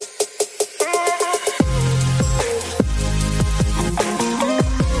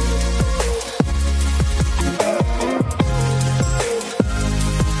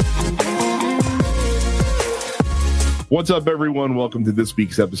What's up, everyone? Welcome to this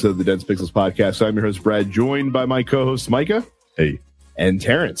week's episode of the Dense Pixels Podcast. I'm your host, Brad, joined by my co-host, Micah. Hey. And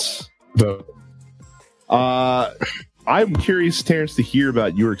Terrence. I'm curious, Terrence, to hear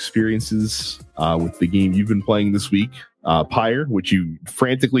about your experiences with the game you've been playing this week, Pyre, which you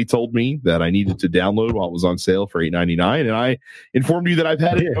frantically told me that I needed to download while it was on sale for $8.99, and I informed you that I've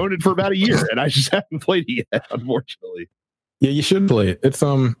had it owned for about a year, and I just haven't played it yet, unfortunately. Yeah, you should play it. It's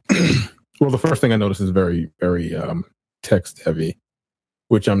well, the first thing I noticed is very, very text heavy,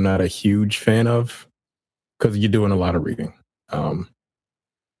 which I'm not a huge fan of because you're doing a lot of reading. And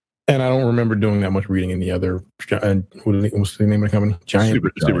I don't remember doing that much reading in the other. What's the name of the company?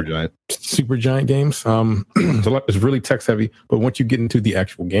 Supergiant games. It's really text heavy, but once you get into the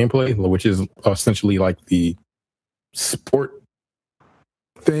actual gameplay, which is essentially like the sport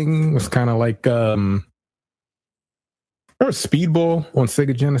thing, it's kind of like or Speedball on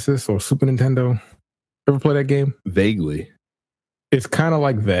Sega Genesis or Super Nintendo. Ever play that game? Vaguely. It's kind of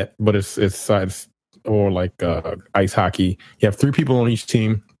like that, but it's sides or like ice hockey. You have 3 people on each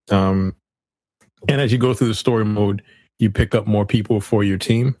team. And as you go through the story mode, you pick up more people for your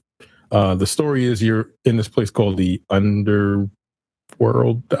team. The story is you're in this place called the Underworld.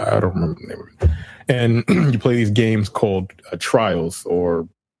 I don't remember the name of it. And you play these games called Trials, or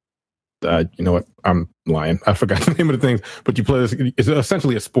you know what? I'm lying. I forgot the name of the things. But you play this. It's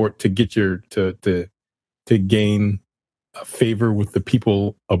essentially a sport to get your to gain a favor with the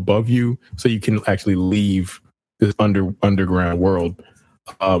people above you, so you can actually leave this underground world.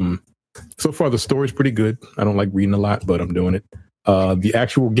 So far the story's pretty good. I don't like reading a lot, but I'm doing it. The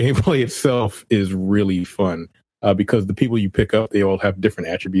actual gameplay itself is really fun because the people you pick up, they all have different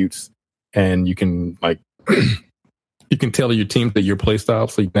attributes, and you can like you can tailor your team to your play style.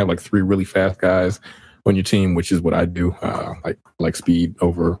 So you can have like 3 really fast guys on your team, which is what I do. Like speed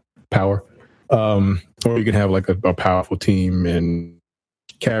over power. Or you can have like a powerful team, and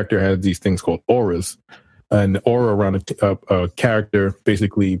character has these things called auras. An aura around a character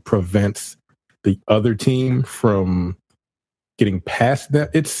basically prevents the other team from getting past that.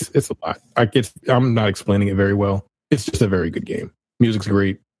 It's a lot. I'm not explaining it very well. It's just a very good game. Music's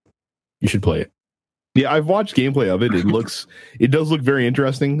great. You should play it. Yeah, I've watched gameplay of it. It does look very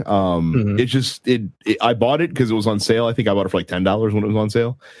interesting. It's just I bought it because it was on sale. I think I bought it for like $10 when it was on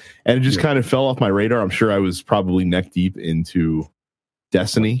sale, and it just kind of fell off my radar. I'm sure I was probably neck deep into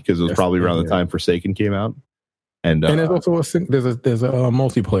Destiny because it was probably around the time Forsaken came out, and there's also there's a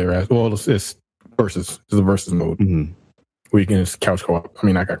multiplayer as well. It's versus. There's a versus mode where you can just couch co-op. I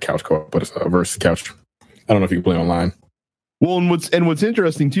mean, I got couch co-op, but it's a versus couch. I don't know if you can play online. Well, and what's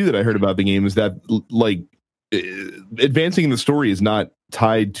interesting too that I heard about the game is that like advancing in the story is not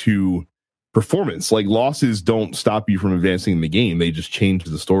tied to performance. Like losses don't stop you from advancing in the game; they just change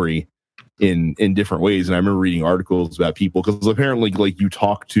the story in different ways. And I remember reading articles about people because apparently, like you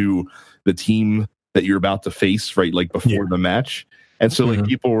talk to the team that you're about to face right like before the match, and so like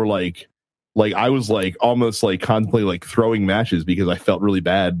people were like I was like almost like contemplating like throwing matches because I felt really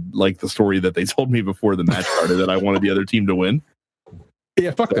bad like the story that they told me before the match started that I wanted the other team to win.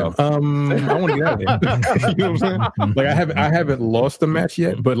 Yeah, fuck them. I want to get out of there. You know what I'm saying? Like I haven't lost a match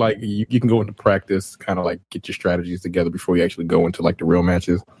yet, but like you can go into practice, kind of like get your strategies together before you actually go into like the real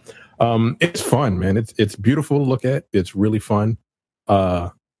matches. It's fun, man. It's beautiful to look at. It's really fun.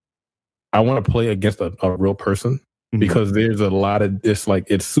 I want to play against a real person. Because there's a lot of it's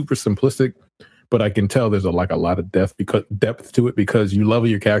super simplistic, but I can tell there's a lot of depth to it because you level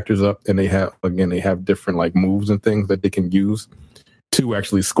your characters up and they have different like moves and things that they can use to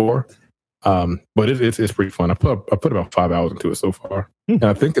actually score. But it's pretty fun. I put about 5 hours into it so far, and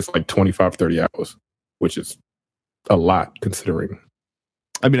I think it's like 25-30 hours, which is a lot considering.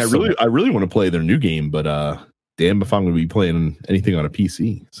 I mean, I really want to play their new game, but damn if I'm going to be playing anything on a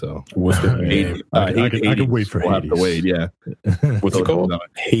PC. So what's the I can wait for we'll Hades. Have to wait, yeah. What's it called?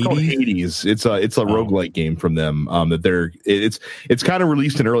 Hades. It's a roguelike game from them. That it's kind of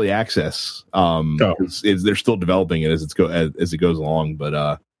released in early access. They're still developing it as it goes along,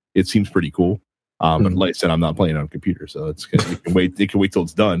 but it seems pretty cool. But like I said, I'm not playing on a computer, so it can wait till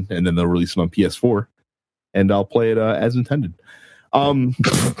it's done, and then they'll release it on PS4, and I'll play it as intended.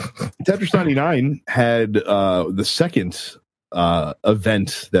 Tetris 99 had the second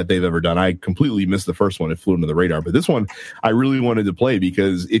event that they've ever done. I completely missed the first one. It flew under the radar. But this one I really wanted to play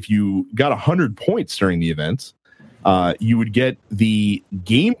because if you got 100 points during the event, you would get the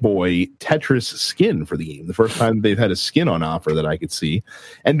Game Boy Tetris skin for the game. The first time they've had a skin on offer that I could see.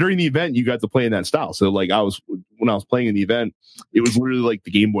 And during the event, you got to play in that style. So like when I was playing in the event, it was literally like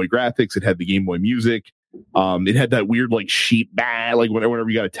the Game Boy graphics. It had the Game Boy music. It had that weird like sheep like whenever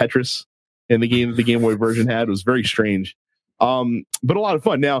you got a Tetris in the Game Boy version had. It was very strange, but a lot of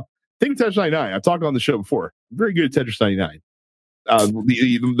fun. Now, think of Tetris 99. I've talked on the show before. Very good at Tetris 99.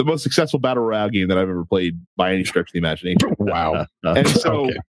 The most successful battle royale game that I've ever played by any stretch of the imagination. Wow. And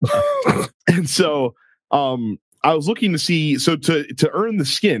so, I was looking to see. So to earn the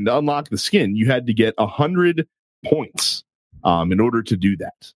skin, to unlock the skin, you had to get 100 points in order to do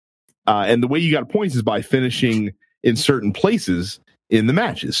that. And the way you got points is by finishing in certain places in the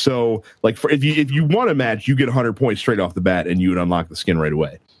matches. So, like, if you won a match, you get 100 points straight off the bat, and you would unlock the skin right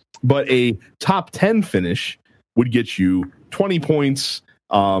away. But a top 10 finish would get you 20 points.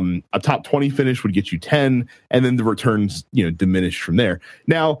 A top 20 finish would get you 10, and then the returns, diminished from there.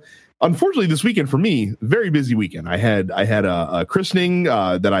 Now, unfortunately, this weekend for me, very busy weekend. I had a christening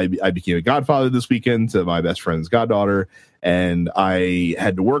that I became a godfather this weekend to my best friend's goddaughter, and I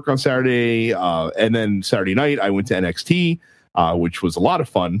had to work on Saturday, and then Saturday night I went to NXT, which was a lot of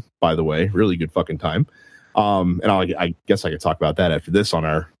fun, by the way, really good fucking time. And I guess I could talk about that after this on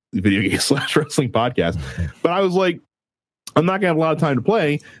our video game / wrestling podcast. But I was like, I'm not gonna have a lot of time to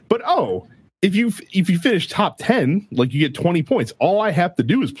play, but if you finish top 10, like, you get 20 points. All I have to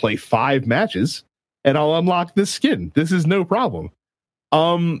do is play 5 matches and I'll unlock this skin. This is no problem.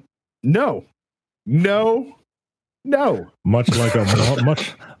 No. Much like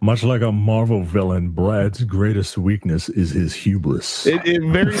a Marvel villain, Brad's greatest weakness is his hubris. It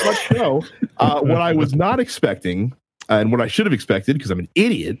very much so. What I was not expecting, and what I should have expected, because I'm an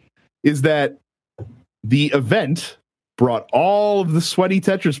idiot, is that the event brought all of the sweaty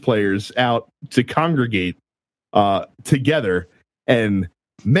Tetris players out to congregate together, and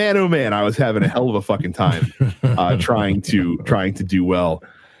man, oh man, I was having a hell of a fucking time trying to do well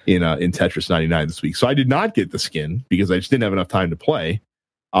in Tetris 99 this week. So I did not get the skin because I just didn't have enough time to play.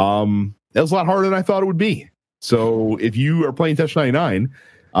 That was a lot harder than I thought it would be. So if you are playing Tetris 99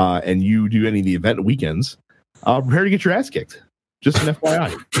 and you do any of the event weekends, prepare to get your ass kicked. Just an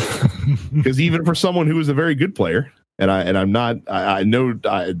FYI, because even for someone who is a very good player. And I'm not. I know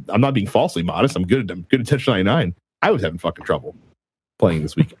I'm not being falsely modest. I'm good at Tetris 99. I was having fucking trouble playing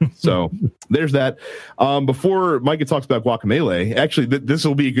this weekend. So there's that. Before Micah talks about Guacamelee, actually, this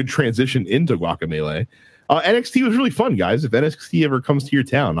will be a good transition into Guacamelee. NXT was really fun, guys. If NXT ever comes to your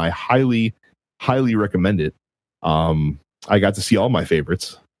town, I highly recommend it. I got to see all my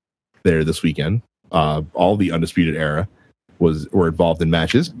favorites there this weekend. All the Undisputed Era were involved in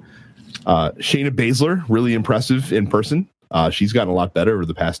matches. Shayna Baszler, really impressive in person. She's gotten a lot better over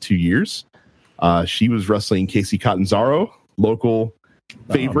the past 2 years. She was wrestling Casey Catanzaro, local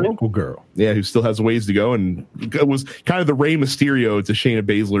favorite, local girl, who still has a ways to go, and it was kind of the Rey Mysterio to Shayna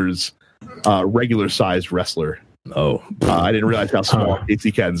Baszler's regular sized wrestler. I didn't realize how small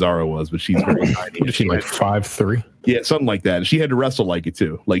Casey Catanzaro was, but she's very tiny. Is she like 5'3"? Yeah, something like that. And she had to wrestle like it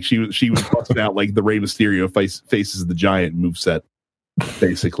too. Like she was busting out like the Rey Mysterio faces the giant moveset,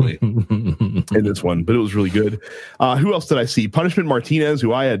 basically, in this one. But it was really good. Who else did I see? Punishment Martinez,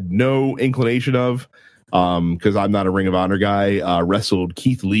 who I had no inclination of, because I'm not a Ring of Honor guy, wrestled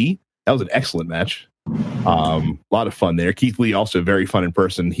Keith Lee. That was an excellent match. A lot of fun there. Keith Lee also very fun in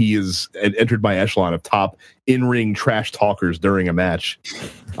person. He is entered my echelon of top in-ring trash talkers during a match,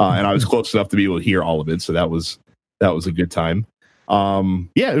 and I was close enough to be able to hear all of it. So that was a good time.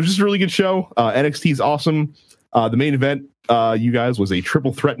 It was just a really good show. NXT is awesome. The main event, you guys, was a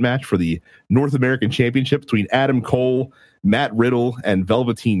triple threat match for the North American Championship between Adam Cole, Matt Riddle, and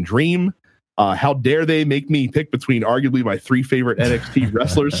Velveteen Dream. How dare they make me pick between arguably my 3 favorite NXT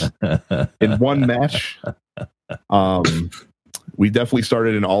wrestlers in one match? We definitely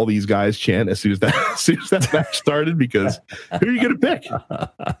started an all these guys chant as soon as that match started, because who are you going to pick?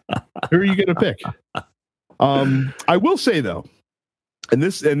 Who are you going to pick? I will say though, and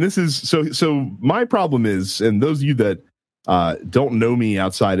this is so my problem is, and those of you that don't know me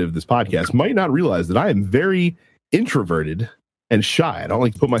outside of this podcast might not realize that I am very introverted and shy. I don't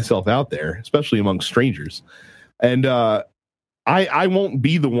like to put myself out there, especially among strangers. And I won't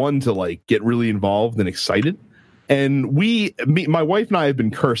be the one to like get really involved and excited. And my wife and I have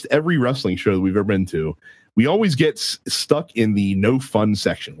been cursed every wrestling show that we've ever been to. We always get stuck in the no fun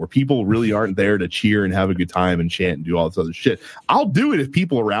section where people really aren't there to cheer and have a good time and chant and do all this other shit. I'll do it if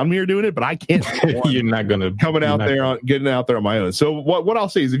people around me are doing it, but I can't. You're not gonna getting out there on my own. So what I'll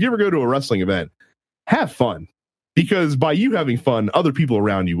say is, if you ever go to a wrestling event, have fun. Because by you having fun, other people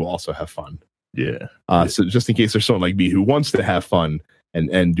around you will also have fun. Yeah. So just in case there's someone like me who wants to have fun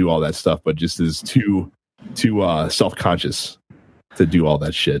and do all that stuff, but just is too self-conscious to do all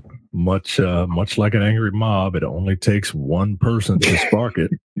that shit. Much like an angry mob, it only takes one person to spark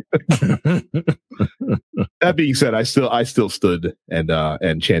it. That being said, I still stood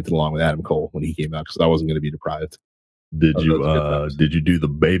and chanted along with Adam Cole when he came out because I wasn't going to be deprived. Did you do the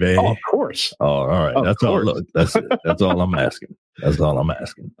baby? Oh, of course. Oh, all right. Of That's course. all. Look, that's it. That's all I'm asking. That's all I'm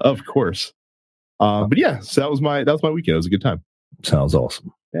asking. Of course. But yeah, so that was my weekend. It was a good time. Sounds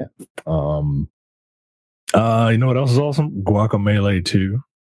awesome. Yeah. You know what else is awesome? Guacamelee 2.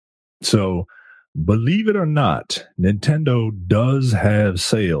 So, believe it or not, Nintendo does have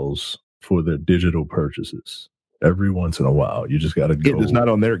sales for their digital purchases every once in a while. You just got to go. It's not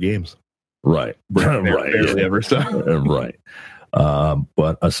on their games. Right. Right. Barely ever so. Right.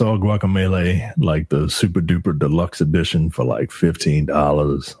 But I saw Guacamelee, like the super duper deluxe edition, for like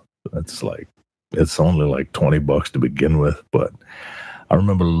 $15. That's like, it's only like $20 to begin with. But I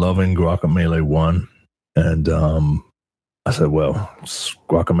remember loving Guacamelee 1. And I said, well, it's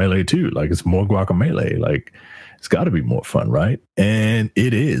Guacamelee 2. Like, it's more Guacamelee. Like, it's got to be more fun, right? And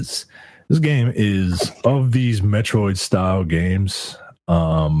it is. This game is, of these Metroid style games,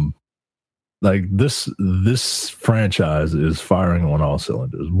 like this franchise is firing on all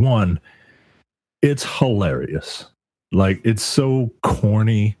cylinders. One, it's hilarious. Like, it's so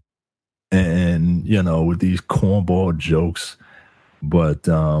corny and, you know, with these cornball jokes, but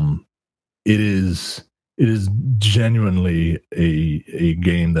it is genuinely a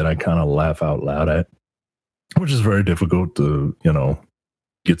game that I kind of laugh out loud at, which is very difficult to, you know,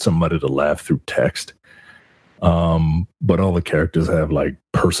 get somebody to laugh through text. But all the characters have like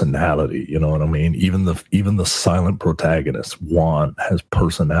personality, you know what I mean? Even the silent protagonist, Juan, has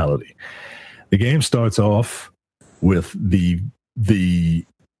personality. The game starts off with the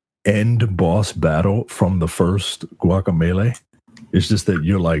end boss battle from the first Guacamelee. It's just that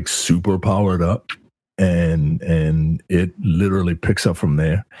you're like super powered up, and it literally picks up from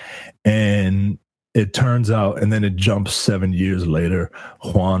there. And it turns out, and then it jumps 7 years later.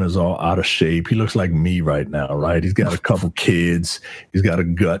 Juan is all out of shape. He looks like me right now, right? He's got a couple kids. He's got a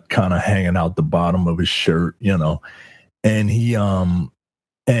gut kind of hanging out the bottom of his shirt, you know. And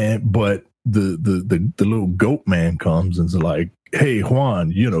but the little goat man comes and's like, hey,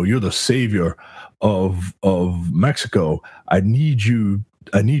 Juan, you know, you're the savior of Mexico. I need your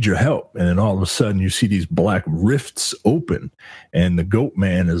help. And then all of a sudden you see these black rifts open, and the goat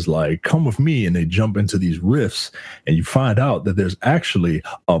man is like, come with me. And they jump into these rifts, and you find out that there's actually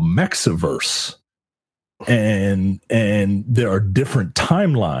a Mexiverse. And there are different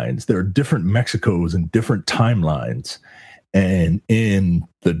timelines. There are different Mexicos and different timelines. And in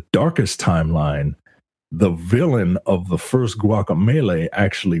the darkest timeline, the villain of the first Guacamelee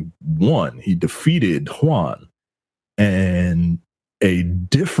actually won. He defeated Juan, and a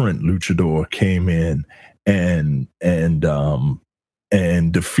different luchador came in and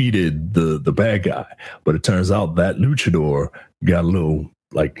defeated the bad guy. But it turns out that luchador got a little,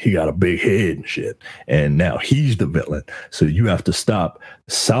 like, he got a big head and shit, and now he's the villain. So you have to stop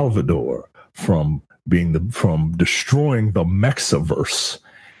Salvador from destroying the Mexiverse.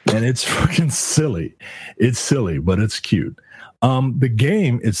 And it's fucking silly. It's silly, but it's cute. The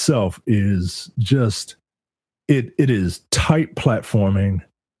game itself is just, it is tight platforming.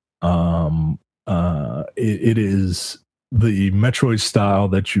 It is the Metroid style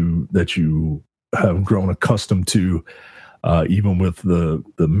that you have grown accustomed to, even with the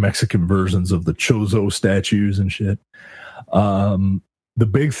Mexican versions of the Chozo statues and shit. The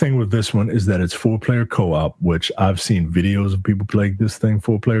big thing with this one is that it's 4-player co-op, which I've seen videos of people playing this thing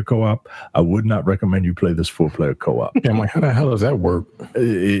 4-player co-op. I would not recommend you play this 4-player co-op. Yeah, I'm like, how the hell does that work?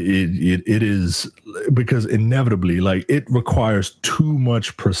 It is, because inevitably, like, it requires too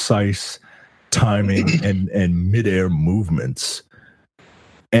much precise timing and midair movements,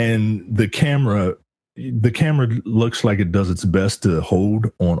 and the camera looks like it does its best to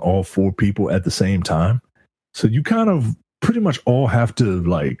hold on all 4 people at the same time. So you kind of pretty much all have to,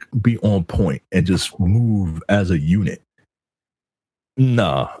 like, be on point and just move as a unit.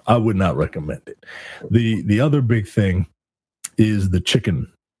 Nah, I would not recommend it. The other big thing is the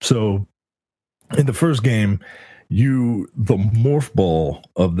chicken. So in the first game, the morph ball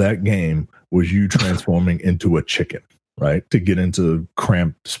of that game was you transforming into a chicken, right? To get into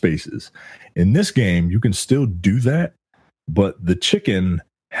cramped spaces. In this game, you can still do that, but the chicken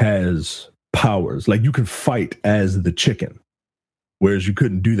has powers. Like, you can fight as the chicken, whereas you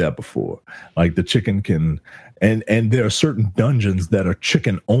couldn't do that before. Like, the chicken can, and there are certain dungeons that are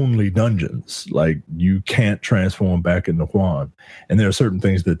chicken only dungeons. Like, you can't transform back into Juan, and there are certain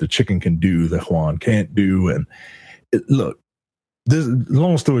things that the chicken can do that Juan can't do. And look, this,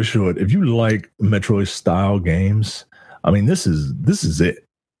 long story short, if you like Metroid style games, I mean, this is it.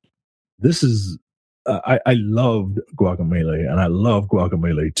 This is I loved Guacamelee, and I love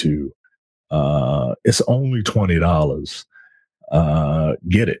Guacamelee 2. It's only $20.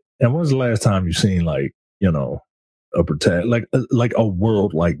 Get it. And when's the last time you've seen like, you know, like a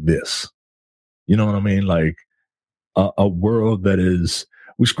world like this? You know what I mean? Like a world that is,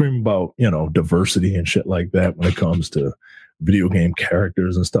 we scream about, you know, diversity and shit like that when it comes to video game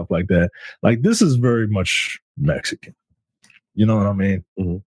characters and stuff like that. Like this is very much Mexican. You know what I mean?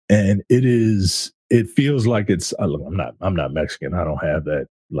 Mm-hmm. And it feels like it's, look, I'm not Mexican. I don't have that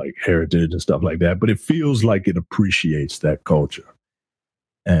like heritage and stuff like that, but it feels like it appreciates that culture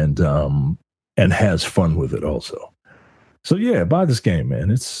and has fun with it also. So yeah, buy this game, man.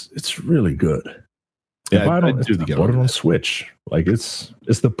 It's really good. Yeah, I bought it on Switch. Like it's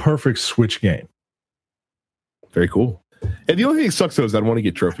the perfect Switch game. Very cool. And the only thing that sucks though is I don't want to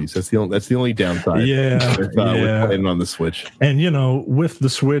get trophies. That's the only downside. With playing on the Switch. And you know, with the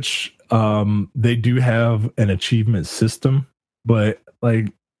Switch, they do have an achievement system, but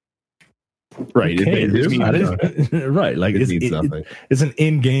like, right, right, like it's an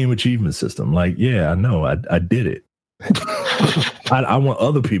in-game achievement system. Like, yeah, I know, I did it. I want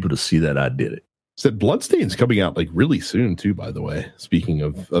other people to see that I did it. Said Bloodstain's coming out like really soon too, by the way. Speaking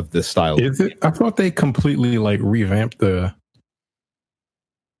of this style. Is it? I thought they completely like revamped the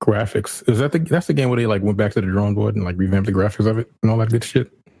graphics. Is that that's the game where they like went back to the drawing board and like revamped the graphics of it and all that good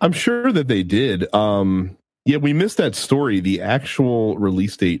shit? I'm sure that they did. Yeah, we missed that story. The actual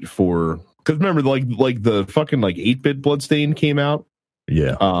release date for, because remember, like the fucking like 8-bit Bloodstain came out.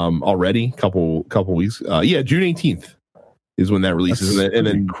 Yeah. Already couple weeks. Yeah, June 18th is when that releases, and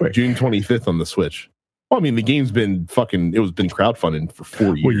then quick. June 25th on the Switch. Well, I mean, the game's been crowdfunding for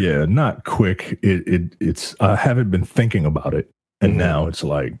 4 years. Well, yeah, not quick. It's I haven't been thinking about it, and now it's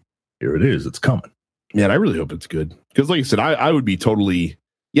like, here it is. It's coming. Man, I really hope it's good, because like I said, I would be totally.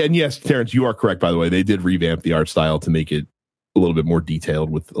 Yeah, and yes, Terrence, you are correct, by the way. They did revamp the art style to make it a little bit more detailed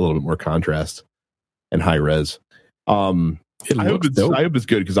with a little bit more contrast and high res. I hope it's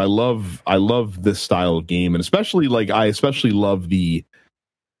good, because I love this style of game, and especially love the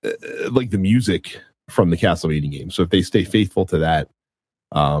the music from the Castlevania game. So if they stay faithful to that,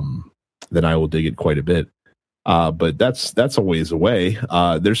 then I will dig it quite a bit. But that's a ways away.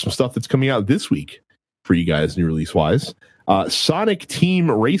 There's some stuff that's coming out this week for you guys, new release wise. Sonic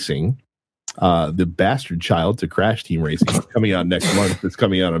Team Racing, the bastard child to Crash Team Racing, coming out next month. It's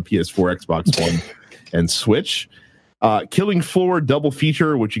coming out on PS4, Xbox One, and Switch. Killing Floor double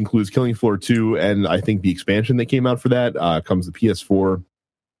feature, which includes Killing Floor 2 and I think the expansion that came out for that, comes to PS4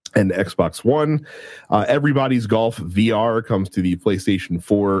 and Xbox One. Everybody's Golf VR comes to the PlayStation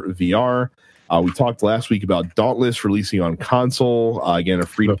 4 VR. We talked last week about Dauntless releasing on console. Again, a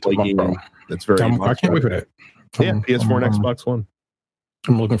free-to-play game. That's very. I can't wait for that. Yeah, PS4 and Xbox One.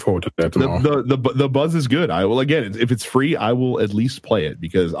 I'm looking forward to that tomorrow. The buzz is good. I will, again, if it's free, I will at least play it,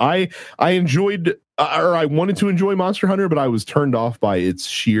 because I enjoyed, or I wanted to enjoy Monster Hunter, but I was turned off by its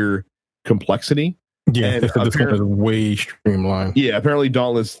sheer complexity. Yeah, and this one is way streamlined. Yeah, apparently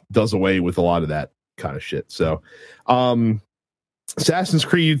Dauntless does away with a lot of that kind of shit. So, Assassin's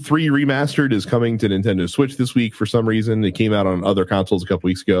Creed 3 Remastered is coming to Nintendo Switch this week for some reason. It came out on other consoles a couple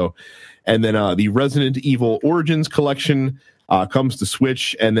weeks ago. And then the Resident Evil Origins Collection comes to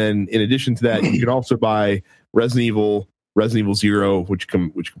Switch. And then in addition to that, you can also buy Resident Evil 0, which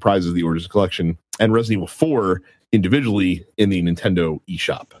comprises the Origins Collection, and Resident Evil 4 individually in the Nintendo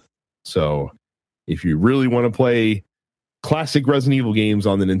eShop. So if you really want to play classic Resident Evil games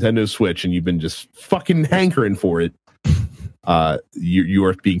on the Nintendo Switch and you've been just fucking hankering for it, you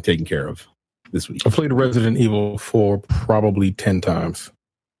are being taken care of this week. I played Resident Evil 4 probably 10 times.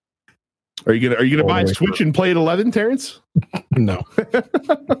 Are you gonna buy a Switch and play at 11, Terrence? No,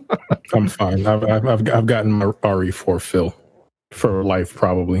 I'm fine. I've gotten my RE4 fill for life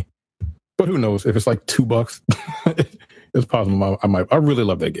probably, but who knows? If it's like $2, it's possible I might. I really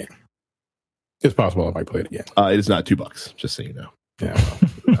love that game. It's possible I might play it again. It is not $2, just so you know. Yeah,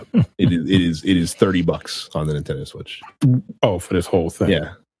 it is $30 on the Nintendo Switch. Oh, for this whole thing.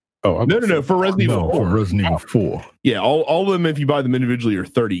 Yeah. Oh, no, for Resident Evil 4. For Resident Evil 4. Yeah, all of them, if you buy them individually, are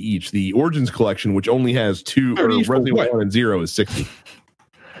 30 each. The Origins Collection, which only has 2, or Resident Evil 1 and 0, is 60.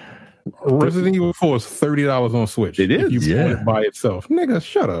 Resident Evil 4 is $30 on Switch. It is. If you want it by itself. Nigga,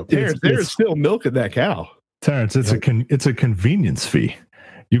 shut up. There's still milk in that cow. Terrence, it's a convenience fee.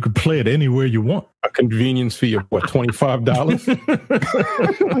 You can play it anywhere you want. A convenience fee of what, $25?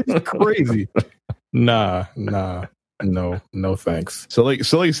 That's crazy. Nah. No thanks. So like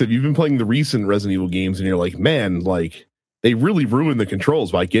I said, you've been playing the recent Resident Evil games and you're like, man, like they really ruined the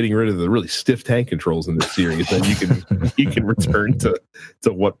controls by getting rid of the really stiff tank controls in this series. And you can return to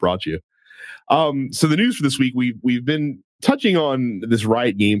what brought you. So the news for this week, we've been touching on this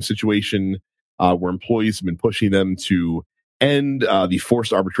Riot Games situation where employees have been pushing them to end the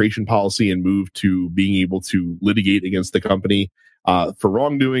forced arbitration policy and move to being able to litigate against the company for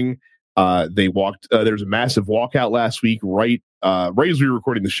wrongdoing. There was a massive walkout last week, right as we were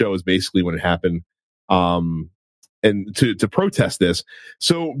recording the show is basically when it happened. And to protest this.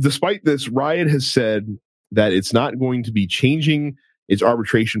 So despite this, Riot has said that it's not going to be changing its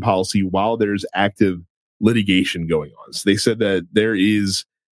arbitration policy while there's active litigation going on. So they said that there is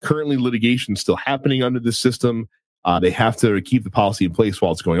currently litigation still happening under this system. They have to keep the policy in place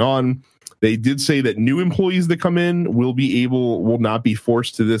while it's going on. They did say that new employees that come in will not be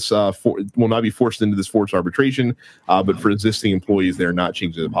forced to this will not be forced into this forced arbitration. But for existing employees, they're not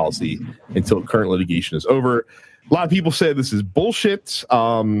changing the policy until current litigation is over. A lot of people say this is bullshit.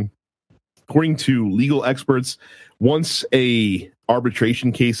 According to legal experts, once a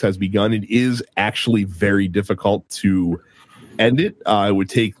arbitration case has begun, it is actually very difficult to end it. It would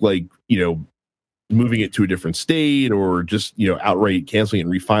take moving it to a different state or just outright canceling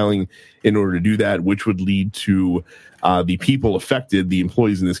and refiling in order to do that, which would lead to the people affected, the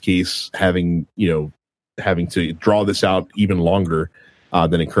employees in this case, having to draw this out even longer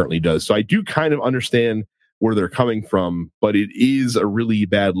than it currently does. So I do kind of understand where they're coming from, but it is a really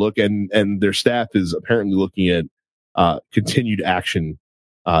bad look, and their staff is apparently looking at continued action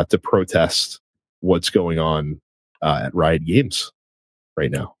to protest what's going on at Riot Games right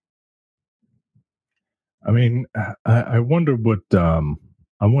now. I mean, I wonder what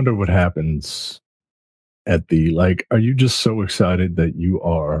happens at are you just so excited that you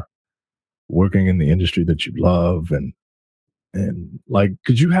are working in the industry that you love and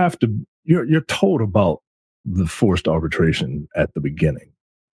cause you're told about the forced arbitration at the beginning,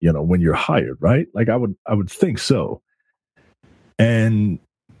 when you're hired, right? I would think so. And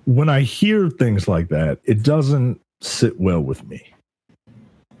when I hear things like that, it doesn't sit well with me.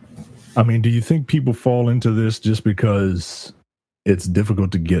 I mean, do you think people fall into this just because it's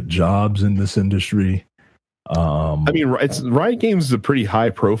difficult to get jobs in this industry? Riot Games is a pretty high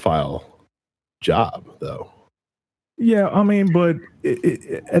profile job, though. Yeah, I mean, but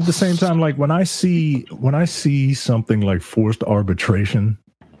at the same time, when I see something like forced arbitration,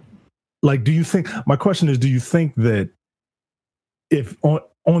 do you think? My question is, do you think that if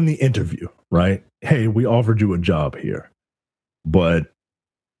on the interview, right? Hey, we offered you a job here, but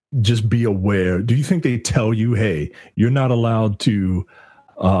just be aware. Do you think they tell you, hey, you're not allowed to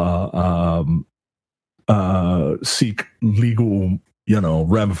seek legal,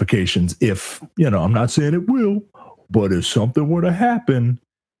 ramifications if, I'm not saying it will, but if something were to happen,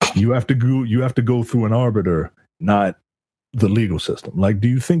 you have to go through an arbiter, not the legal system. Do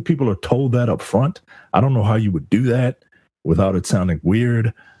you think people are told that up front? I don't know how you would do that without it sounding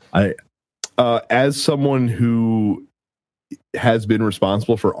weird. As someone who has been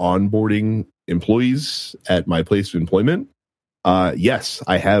responsible for onboarding employees at my place of employment, yes,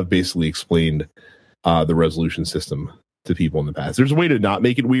 I have basically explained the resolution system to people in the past. There's a way to not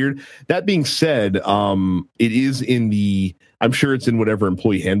make it weird. That being said, it is I'm sure it's in whatever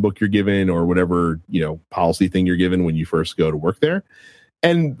employee handbook you're given or whatever, policy thing you're given when you first go to work there.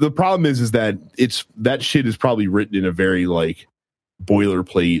 And the problem is that that shit is probably written in a very boilerplate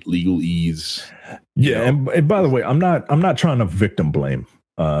legalese. Yeah. And by the way, I'm not trying to victim blame.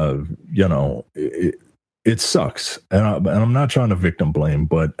 It sucks. And I'm not trying to victim blame,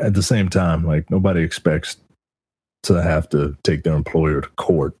 but at the same time, nobody expects to have to take their employer to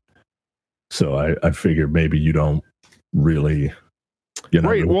court. So I figured maybe you don't really,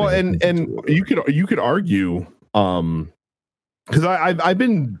 right. Well, and you could argue, because I've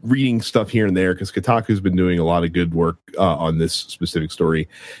been reading stuff here and there because Kotaku's been doing a lot of good work on this specific story,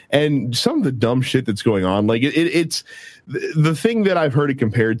 and some of the dumb shit that's going on. It's the thing that I've heard it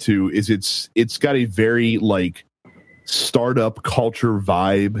compared to is it's got a very startup culture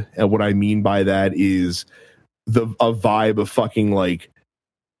vibe, and what I mean by that is a vibe of fucking white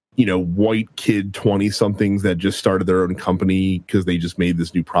kid 20-somethings that just started their own company because they just made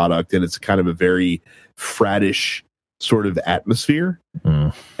this new product, and it's kind of a very frattish sort of atmosphere.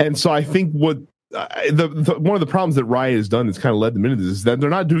 And so I think what one of the problems that Riot has done that's kind of led them into this is that they're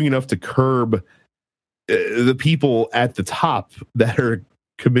not doing enough to curb the people at the top that are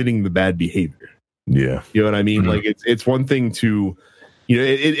committing the bad behavior. Yeah, you know what I mean. It's one thing to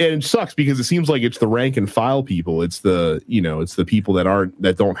it sucks because it seems like it's the rank and file people. It's the it's the people that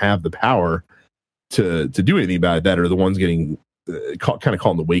don't have the power to do anything about it that are the ones getting kind of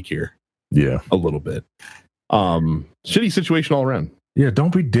caught in the wake here. Yeah, a little bit. Shitty situation all around. Yeah,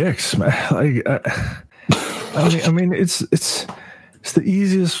 don't be dicks, man. I mean, it's It's the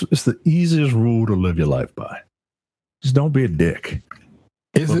easiest rule to live your life by. Just don't be a dick.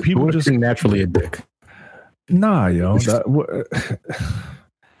 Is it people just naturally a dick? Nah, yo.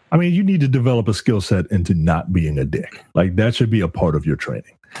 I mean, you need to develop a skill set into not being a dick. Like that should be a part of your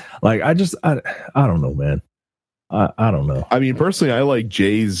training. Like I don't know, man. I don't know. I mean, personally, I like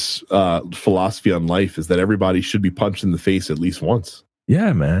Jay's philosophy on life is that everybody should be punched in the face at least once.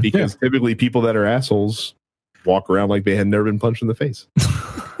 Yeah, man. Because typically people that are assholes walk around like they had never been punched in the face.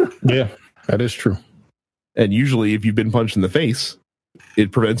 Yeah, that is true. And usually if you've been punched in the face,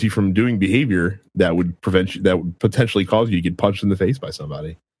 it prevents you from doing behavior that would potentially cause you to get punched in the face by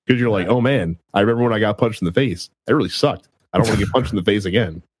somebody. Because you're like, oh man, I remember when I got punched in the face. That really sucked. I don't want to get punched in the face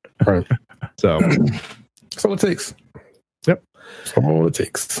again. Right. So that's all it takes. Yep. That's all it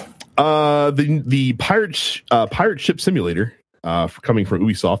takes. The pirate ship simulator coming from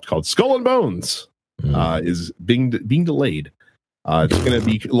Ubisoft called Skull and Bones is being delayed. It's going to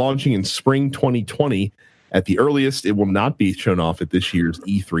be launching in spring 2020 at the earliest. It will not be shown off at this year's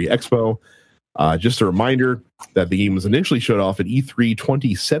E3 Expo. Just a reminder that the game was initially showed off at E3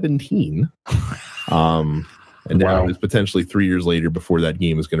 2017. And now it's potentially 3 years later before that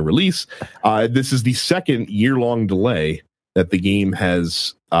game is going to release. This is the second year-long delay that the game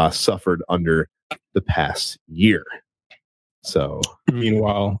has suffered under the past year. So,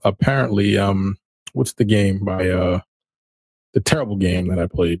 meanwhile, apparently, what's the game by the terrible game that I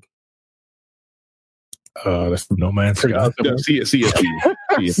played? That's No Man's Sky. Sea of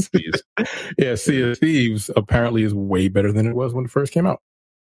Thieves. Yeah, Sea of Thieves apparently is way better than it was when it first came out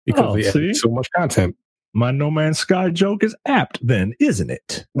because they added so much content. My No Man's Sky joke is apt, then, isn't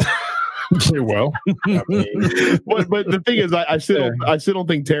it? Well, I mean, but the thing is, I still don't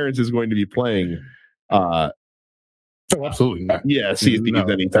think Terrence is going to be playing. Absolutely not. Yeah, Sea of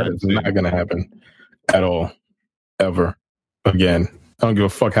Thieves anytime. That is not going to happen at all, ever again. I don't give a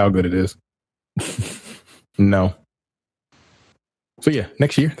fuck how good it is. No. So yeah,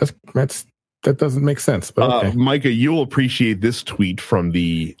 next year. That doesn't make sense. But okay. Micah, you'll appreciate this tweet from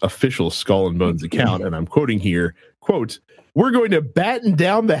the official Skull and Bones account, and I'm quoting here, quote, "We're going to batten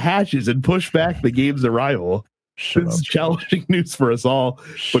down the hatches and push back the game's arrival. This is challenging news for us all,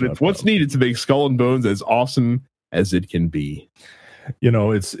 but it's what's needed to make Skull and Bones as awesome as it can be." You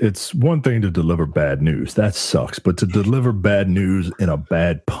know, it's one thing to deliver bad news. That sucks. But to deliver bad news in a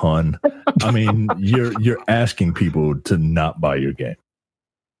bad pun, I mean, you're asking people to not buy your game.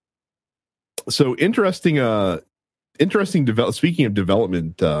 So interesting speaking of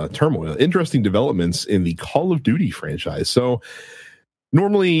development turmoil, interesting developments in the Call of Duty franchise. So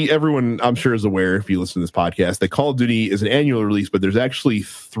normally everyone, I'm sure, is aware, if you listen to this podcast, that Call of Duty is an annual release, but there's actually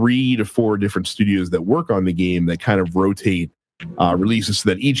 3 to 4 different studios that work on the game that kind of rotate releases so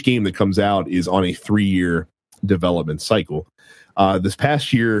that each game that comes out is on a 3-year development cycle. This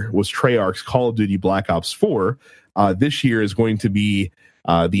past year was Treyarch's Call of Duty Black Ops 4. This year is going to be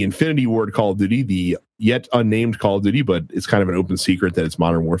the Infinity Ward Call of Duty, the yet unnamed Call of Duty, but it's kind of an open secret that it's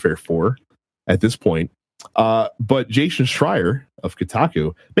Modern Warfare 4 at this point. But Jason Schreier of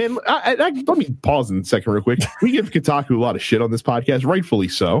Kotaku, man, let me pause in a second real quick. We give Kotaku a lot of shit on this podcast, rightfully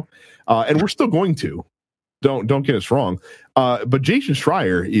so, and we're still going to. Don't get us wrong. But Jason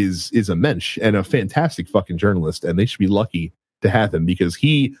Schreier is a mensch and a fantastic fucking journalist, and they should be lucky to have him because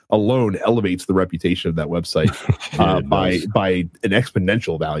he alone elevates the reputation of that website by an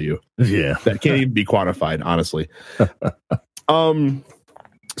exponential value. Yeah, that can't even be quantified, honestly.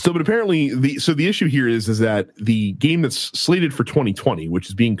 So, but apparently, the issue here is that the game that's slated for 2020, which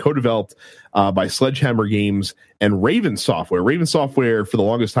is being co-developed by Sledgehammer Games and Raven Software. Raven Software, for the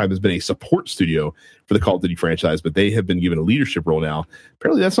longest time, has been a support studio for the Call of Duty franchise, but they have been given a leadership role now.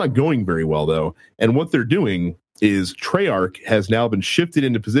 Apparently, that's not going very well, though. And what they're doing is Treyarch has now been shifted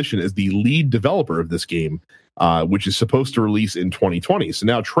into position as the lead developer of this game, which is supposed to release in 2020. So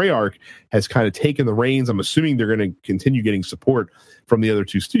now Treyarch has kind of taken the reins. I'm assuming they're going to continue getting support from the other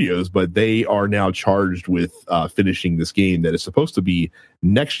 2 studios, but they are now charged with finishing this game that is supposed to be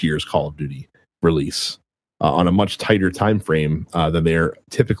next year's Call of Duty release on a much tighter time frame than they're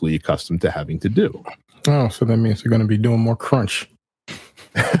typically accustomed to having to do. Oh, so that means they're going to be doing more crunch.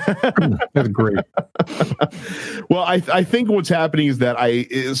 That's great. Well, I think what's happening is that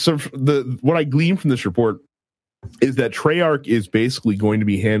what I glean from this report is that Treyarch is basically going to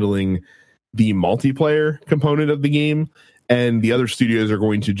be handling the multiplayer component of the game, and the other studios are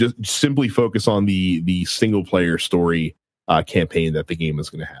going to just simply focus on the single player story campaign that the game is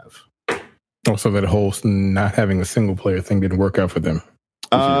going to have. Oh, so that whole not having a single player thing didn't work out for them.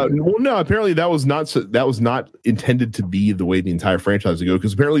 Well, no. Apparently, that was not intended to be the way the entire franchise would go.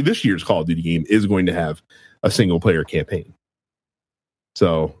 Because apparently, this year's Call of Duty game is going to have a single player campaign.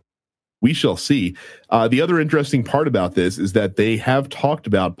 So we shall see. The other interesting part about this is that they have talked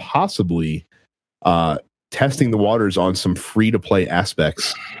about possibly testing the waters on some free-to-play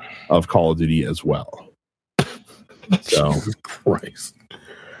aspects of Call of Duty as well. So, Jesus Christ.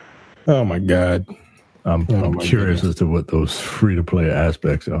 Oh, my God. I'm curious as to what those free-to-play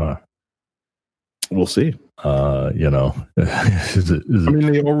aspects are. We'll see. I mean,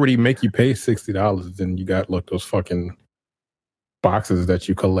 they already make you pay $60, and you got those fucking boxes that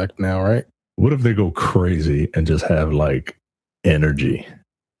you collect now, right? What if they go crazy and just have like energy,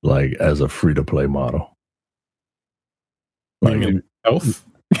 like as a free-to-play model? Like health?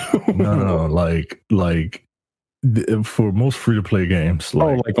 no, like for most free-to-play games,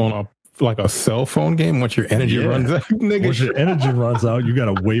 like on a cell phone game. Once your energy runs out, nigga. Once your energy runs out, you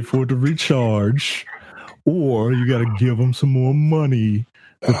gotta wait for it to recharge, or you gotta give them some more money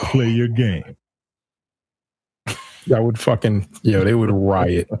to play your game. That would they would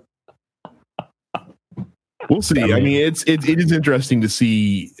riot. We'll see. I mean, it is interesting to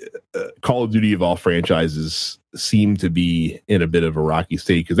see Call of Duty of all franchises seem to be in a bit of a rocky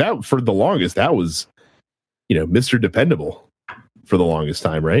state, because that for the longest that was, Mr. Dependable for the longest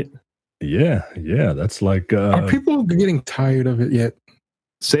time, right? Yeah. That's like. Are people getting tired of it yet?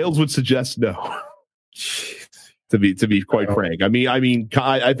 Sales would suggest no. To be quite frank, I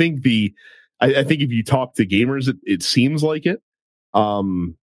think I think if you talk to gamers, it seems like it.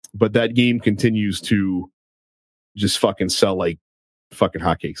 But that game continues to just fucking sell like fucking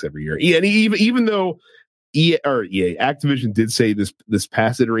hotcakes every year. And even though Activision did say this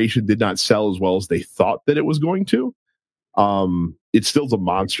past iteration did not sell as well as they thought that it was going to, it still's a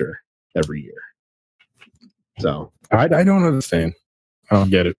monster every year. So I don't understand. I don't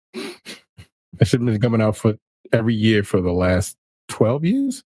get it. It should have been coming out for every year for the last 12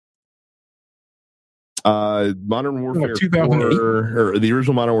 years. Modern Warfare 2008, or the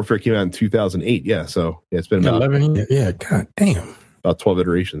original Modern Warfare came out in 2008. Yeah, so it's been about 11 years. Yeah, god damn, about 12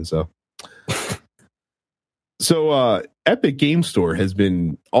 iterations. So Epic Game Store has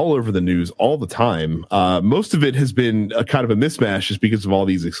been all over the news all the time. Most of it has been a kind of a mismatch just because of all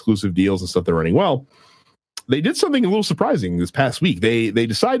these exclusive deals and stuff they're running. Well, they did something a little surprising this past week. They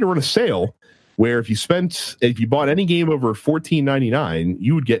decided to run a sale where if you bought any game over $14.99,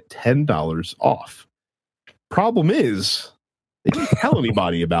 you would get $10 off. Problem is, they didn't tell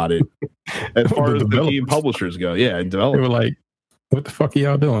anybody about it as far as the game publishers go. Yeah, and developers. They were like, what the fuck are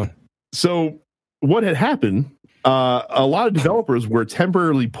y'all doing? So what had happened, a lot of developers were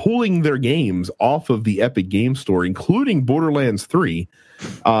temporarily pulling their games off of the Epic Game Store, including Borderlands 3,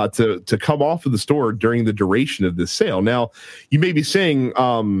 to come off of the store during the duration of this sale. Now, you may be saying,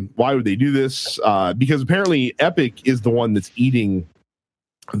 why would they do this? Because apparently Epic is the one that's eating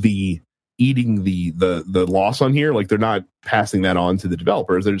the loss on here. Like, they're not passing that on to the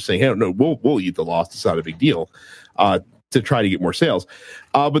developers. They're just saying, hey, no, we'll eat the loss. It's not a big deal, to try to get more sales.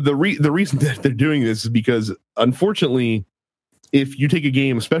 But the reason that they're doing this is because, unfortunately, if you take a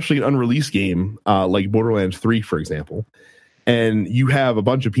game, especially an unreleased game, like Borderlands 3, for example, and you have a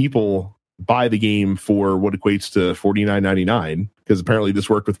bunch of people buy the game for what equates to $49.99, because apparently this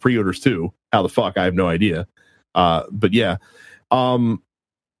worked with pre-orders too. How the fuck? I have no idea. But yeah,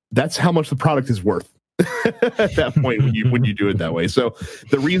 that's how much the product is worth at that point when you do it that way. So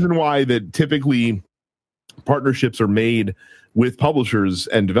the reason why that typically partnerships are made with publishers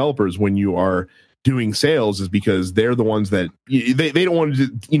and developers when you are doing sales is because they're the ones that they don't want to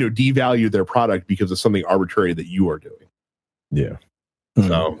devalue their product because of something arbitrary that you are doing. Yeah.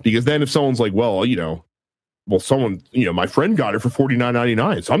 So because then if someone's like, well, someone, my friend got it for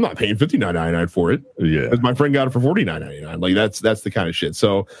 $49.99, so I'm not paying $59.99 for it. Yeah, because my friend got it for $49.99. Like that's the kind of shit.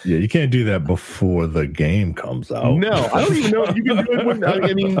 So yeah, you can't do that before the game comes out. No, I don't even know if you can do it when.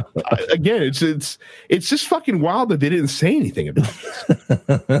 I mean, again, it's just fucking wild that they didn't say anything about this.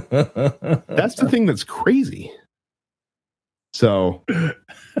 That's the thing that's crazy. So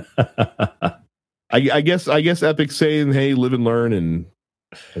I guess Epic's saying, hey, live and learn, and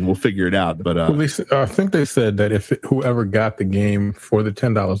we'll figure it out. But I think they said that if whoever got the game for the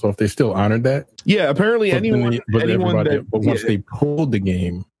 $10 off, they still honored that. Yeah, apparently once they pulled the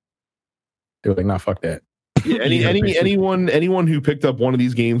game, they were like, "Nah, fuck that." Yeah, anyone who picked up one of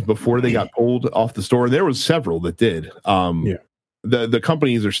these games before they got pulled off the store, there was several that did. The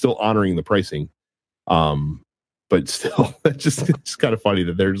companies are still honoring the pricing. But still, it's kind of funny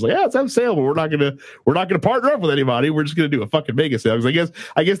that they're just like, it's on sale, but we're not gonna partner up with anybody. We're just gonna do a fucking mega sale. Because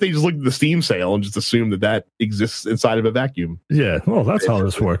I guess they just looked at the Steam sale and just assumed that exists inside of a vacuum. Yeah, well, that's how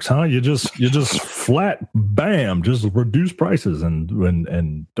this works, huh? You just flat, bam, just reduce prices and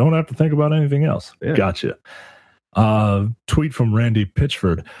don't have to think about anything else. Yeah. Gotcha. Tweet from Randy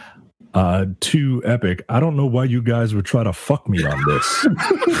Pitchford. To Epic. I don't know why you guys would try to fuck me on this.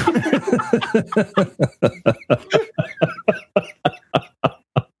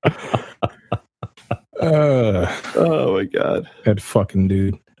 Oh my god, that fucking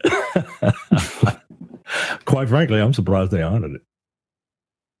dude. Quite frankly, I'm surprised they honored it.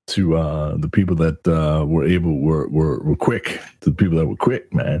 To the people that were quick. To the people that were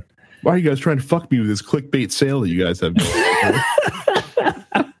quick, man. Why are you guys trying to fuck me with this clickbait sale that you guys have going?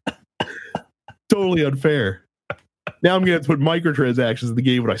 Totally unfair. Now I'm gonna have to put microtransactions in the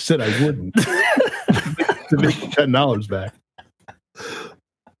game when I said I wouldn't to make $10 back.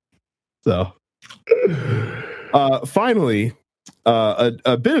 So, finally,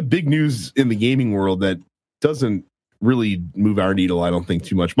 a bit of big news in the gaming world that doesn't really move our needle, I don't think,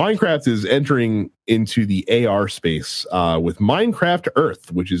 too much. Minecraft is entering into the AR space with Minecraft Earth,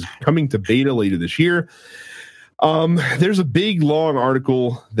 which is coming to beta later this year. There's a big long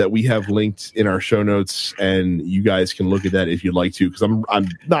article that we have linked in our show notes, and you guys can look at that if you'd like to, because I'm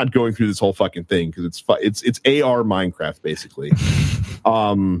not going through this whole fucking thing because it's AR Minecraft basically.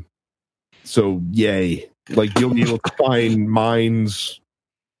 So yay, like you'll be able to find mines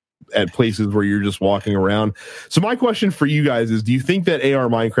at places where you're just walking around. So my question for you guys is, do you think that AR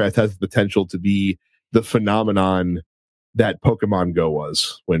Minecraft has the potential to be the phenomenon that Pokemon Go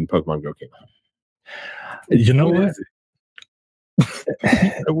was when Pokemon Go came out? You know what?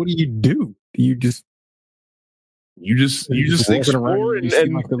 What do? You just explore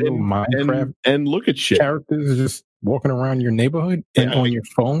and look at shit. Characters just walking around your neighborhood and on your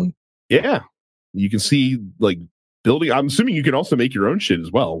phone. Yeah, you can see like building. I'm assuming you can also make your own shit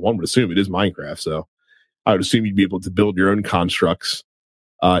as well. One would assume it is Minecraft, so I would assume you'd be able to build your own constructs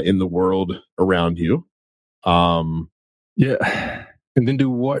in the world around you. Yeah, and then do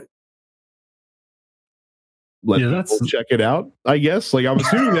what? Let people check it out, I guess. Like I'm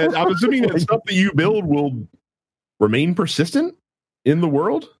assuming that stuff that you build will remain persistent in the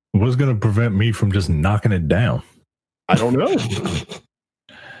world. What's going to prevent me from just knocking it down? I don't know.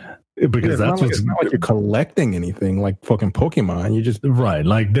 Because that's it's not like you're collecting anything like fucking Pokemon. You just right.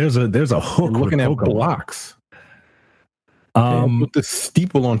 Like there's a hook. Looking at blocks. Put the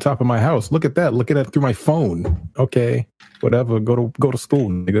steeple on top of my house. Look at that. Look at that through my phone. Okay, whatever. Go to school,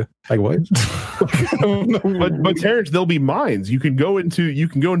 nigga. Like what? but Terrence, there'll be mines. You can go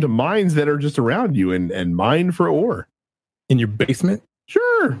into mines that are just around you and mine for ore in your basement.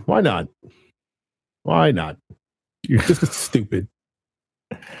 Sure, why not? Why not? You're just stupid.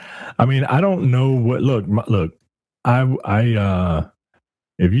 I mean, I don't know what. Look. I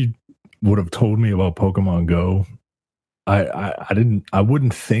if you would have told me about Pokemon Go, I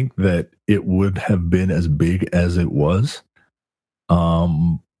wouldn't think that it would have been as big as it was,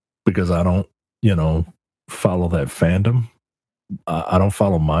 because I don't, follow that fandom. I don't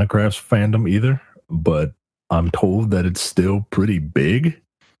follow Minecraft's fandom either, but I'm told that it's still pretty big.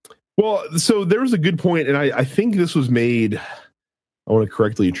 Well, so there was a good point, and I think this was made. I want to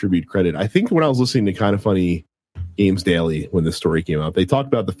correctly attribute credit. I think when I was listening to Kind of Funny Games Daily when this story came up, they talked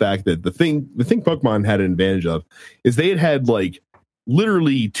about the fact that the thing Pokemon had an advantage of is they had like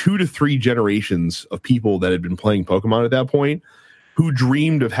literally 2 to 3 generations of people that had been playing Pokemon at that point who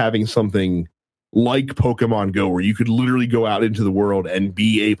dreamed of having something like Pokemon Go, where you could literally go out into the world and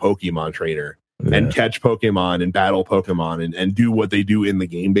be a Pokemon trainer and catch Pokemon and battle Pokemon and do what they do in the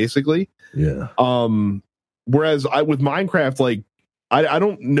game, basically. Yeah. Whereas with Minecraft, like, I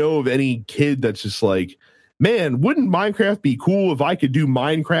don't know of any kid that's just like, man, wouldn't Minecraft be cool if I could do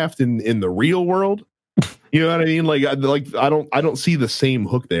Minecraft in the real world? You know what I mean? Like I don't see the same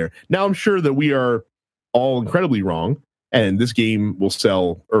hook there. Now I'm sure that we are all incredibly wrong, and this game will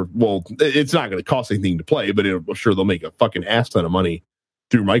sell, it's not going to cost anything to play, but I'm sure they'll make a fucking ass ton of money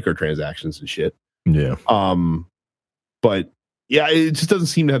through microtransactions and shit. Yeah. But yeah, it just doesn't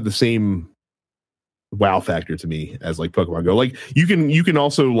seem to have the same wow factor to me as like Pokemon Go. Like you can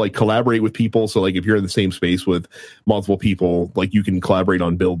also like collaborate with people. So like if you're in the same space with multiple people, like you can collaborate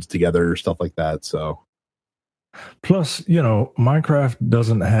on builds together, stuff like that. So plus, Minecraft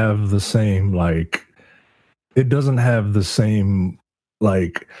doesn't have the same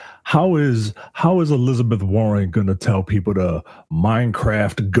how is Elizabeth Warren gonna tell people to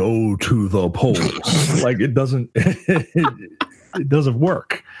Minecraft go to the polls? Like it doesn't it doesn't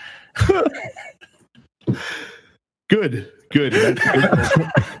work. Good. That's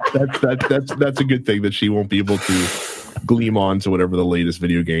a good thing that she won't be able to gleam on to whatever the latest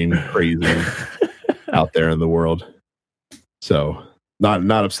video game craze is out there in the world. So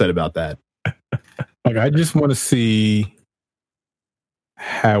not upset about that. Like I just want to see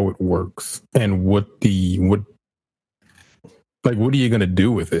how it works and what Like, what are you going to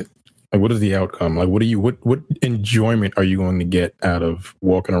do with it? Like, what is the outcome? Like, what enjoyment are you going to get out of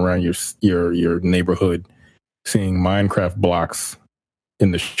walking around your neighborhood, seeing Minecraft blocks in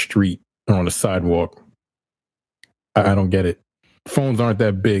the street or on the sidewalk? I don't get it. Phones aren't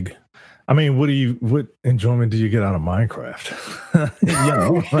that big. I mean, what enjoyment do you get out of Minecraft?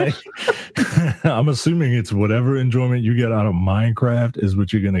 I'm assuming it's whatever enjoyment you get out of Minecraft is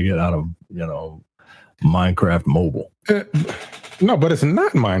what you're going to get out of, Minecraft mobile. No, but it's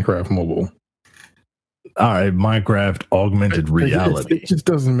not Minecraft mobile. All right, Minecraft augmented reality. It just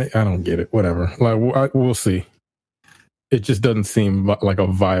doesn't make. I don't get it. Whatever. Like, we'll see. It just doesn't seem like a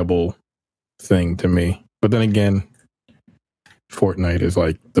viable thing to me. But then again, Fortnite is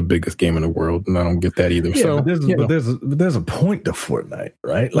like the biggest game in the world, and I don't get that either. Yeah, but there's a point to Fortnite,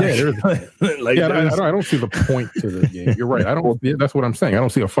 right? Like, I don't see the point to the game. You're right. That's what I'm saying. I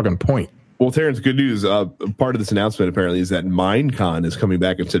don't see a fucking point. Well, Terrence, good news. Part of this announcement apparently is that Minecon is coming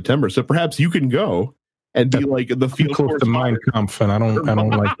back in September, so perhaps you can go and be like the field close to Minecon, and I don't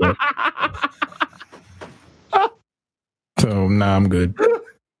like that. So I'm good.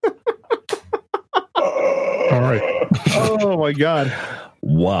 All right. Oh my God!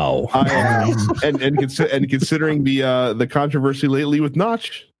 Wow. And considering the controversy lately with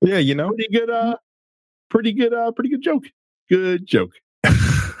Notch, yeah, pretty good joke. Good joke.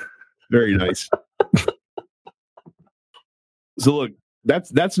 Very nice. So look,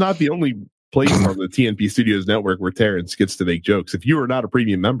 that's not the only place on the TNP Studios network where Terrence gets to make jokes. If you are not a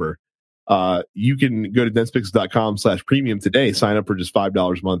premium member, you can go to densepixels.com/premium today. Sign up for just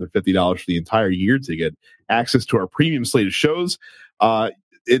 $5 a month or $50 for the entire year to get access to our premium slate of shows. A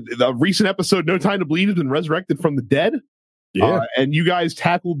recent episode, No Time to Bleed, has been resurrected from the dead. Yeah. And you guys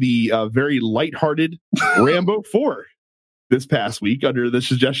tackled the very lighthearted Rambo 4 this past week under the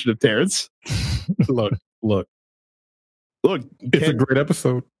suggestion of Terrence. Look. It's a great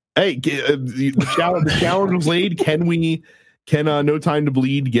episode. Hey, the challenge was laid. Can No Time to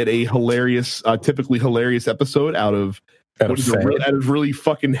Bleed get a hilarious, typically hilarious episode out of really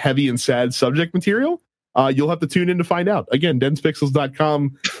fucking heavy and sad subject material? You'll have to tune in to find out. Again,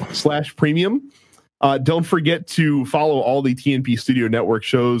 densepixels.com/premium. Don't forget to follow all the TNP Studio Network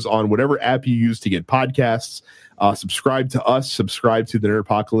shows on whatever app you use to get podcasts. Subscribe to us, subscribe to the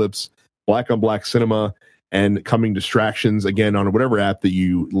Nerdopocalypse, Black on Black Cinema, and Coming Distractions, again, on whatever app that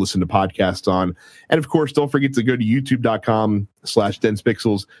you listen to podcasts on. And of course, don't forget to go to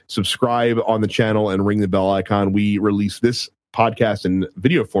youtube.com/densepixels, subscribe on the channel, and ring the bell icon. We release this podcast in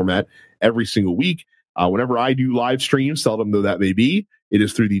video format every single week. Whenever I do live streams, seldom though that may be, it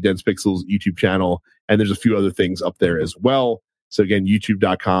is through the Dense Pixels YouTube channel. And there's a few other things up there as well. So again,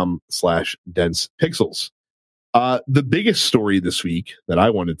 youtube.com/densepixels. The biggest story this week that I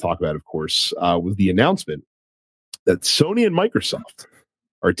wanted to talk about, of course, was the announcement that Sony and Microsoft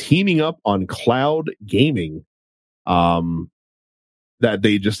are teaming up on cloud gaming that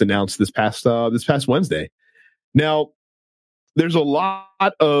they just announced this past Wednesday. Now, there's a lot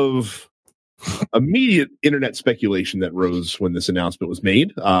of immediate internet speculation that rose when this announcement was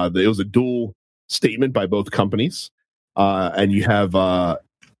made. It was a dual statement by both companies. And you have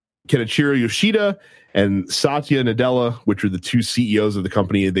Kenichiro Yoshida and Satya Nadella, which are the two CEOs of the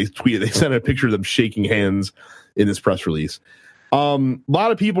company. They sent a picture of them shaking hands in this press release. A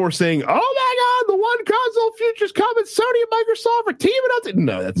lot of people were saying, "Oh my God, the one console future's coming! Sony and Microsoft are teaming up."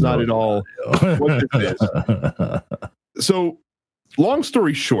 No, that's not at all what this is. So, long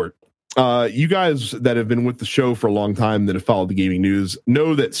story short, you guys that have been with the show for a long time, that have followed the gaming news,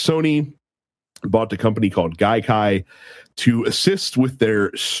 know that Sony bought a company called Gaikai to assist with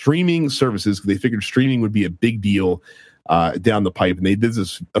their streaming services, because they figured streaming would be a big deal down the pipe. And they did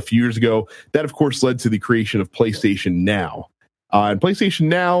this a few years ago. That, of course, led to the creation of PlayStation Now. And PlayStation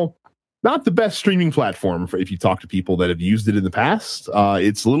Now, not the best streaming platform if you talk to people that have used it in the past.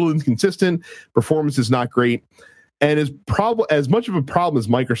 It's a little inconsistent. Performance is not great. And as much of a problem as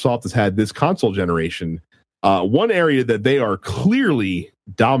Microsoft has had this console generation, one area that they are clearly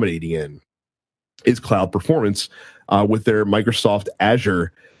dominating in is cloud performance with their Microsoft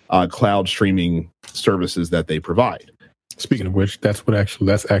Azure cloud streaming services that they provide. Speaking of which, that's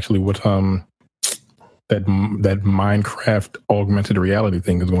actually what that Minecraft augmented reality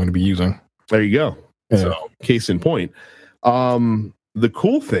thing is going to be using. There you go. Yeah. So, case in point. The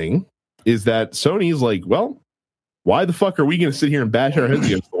cool thing is that Sony's like, well, why the fuck are we going to sit here and bash our heads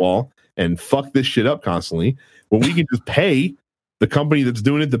against the wall and fuck this shit up constantly when we can just pay the company that's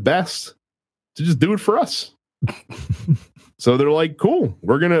doing it the best to just do it for us? So they're like, cool,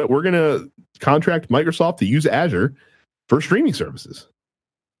 we're gonna contract Microsoft to use Azure for streaming services.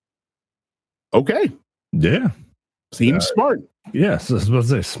 Okay. Yeah. Seems smart. Yes, I was supposed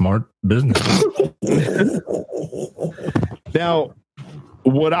to say smart business. Now,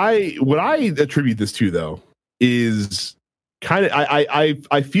 what I attribute this to, though, is kind of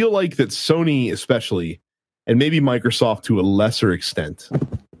I feel like that Sony especially, and maybe Microsoft to a lesser extent,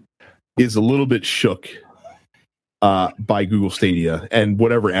 is a little bit shook by Google Stadia and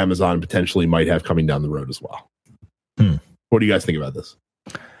whatever Amazon potentially might have coming down the road as well. What do you guys think about this?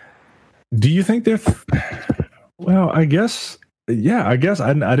 Do you think they're well, I guess I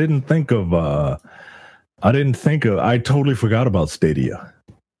didn't think of I totally forgot about Stadia.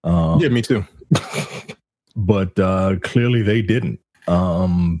 Yeah, me too. But clearly they didn't.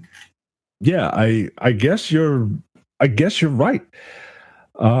 Yeah, I guess you're right.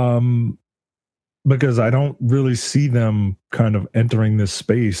 Because I don't really see them kind of entering this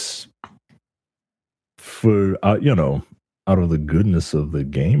space for out of the goodness of the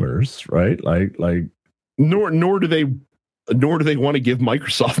gamers, right? Like nor do they want to give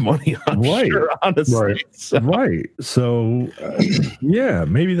Microsoft money, I'm sure, honestly. Right. So yeah,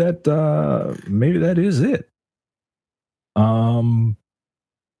 maybe that is it.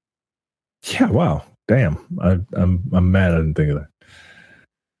 Yeah, wow. Damn. I'm mad I didn't think of that.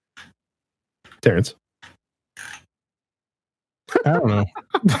 Terrence. I don't know.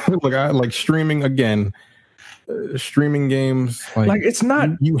 Look, I like streaming again. Streaming games, like it's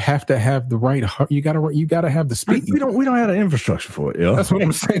not. You have to have the right. You gotta have the speed. We don't have the infrastructure for it. You know? That's what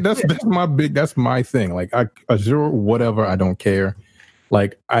I'm saying. That's my thing. Like Azure, whatever. I don't care.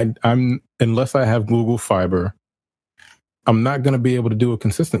 Like I'm unless I have Google Fiber, I'm not gonna be able to do it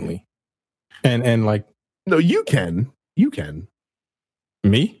consistently. And like no, you can.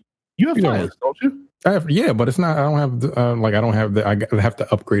 Me? You have Fios, don't you? I have, yeah, but it's not. I don't have the I have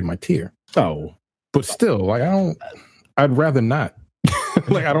to upgrade my tier. Oh. But still, like I'd rather not.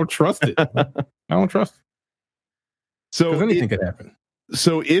 Like I don't trust it. I don't trust it. So anything could happen.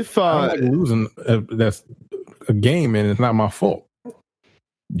 So if I'm like losing, that's a game, and it's not my fault.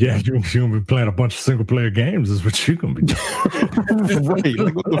 Yeah, you're gonna be playing a bunch of single player games. Is what you're gonna be doing. Right?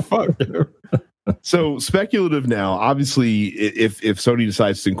 Like what the fuck? So speculative now. Obviously, if Sony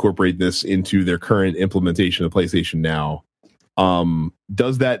decides to incorporate this into their current implementation of PlayStation Now.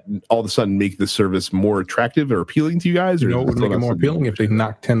 Does that all of a sudden make the service more attractive or appealing to you guys? Or it would make it more appealing if they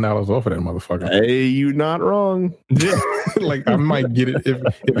knock $10 off of that motherfucker. Hey, you're not wrong. Yeah, like I might get it if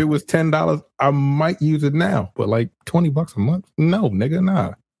it was $10. I might use it now, but like $20 a month, no, nigga,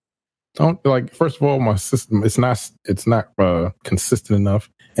 nah. Don't like. First of all, my system it's not consistent enough,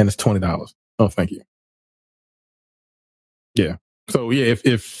 and it's $20. Oh, thank you. Yeah. So yeah,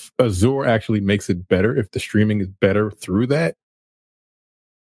 if Azure actually makes it better, if the streaming is better through that.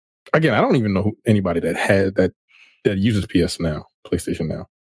 Again, I don't even know anybody that uses PlayStation Now.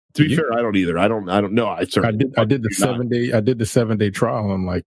 To be fair, I don't either. I don't know. I did the 7-day trial. I'm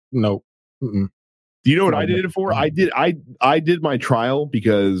like, nope. Mm-mm. Do you know what I did it for? I did my trial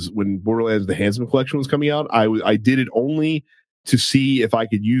because when Borderlands: The Handsome Collection was coming out, I did it only to see if I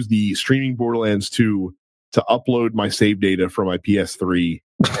could use the streaming Borderlands 2 to upload my save data from my PS3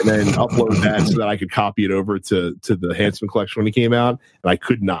 and then upload that so that I could copy it over to the Handsome Collection when it came out, and I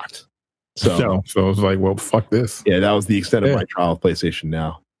could not. So I was like, well, fuck this. Yeah, that was the extent of my trial of PlayStation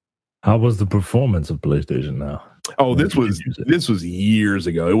Now. How was the performance of PlayStation Now? Oh, this was years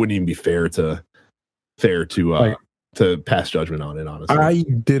ago. It wouldn't even be fair to pass judgment on it, honestly. I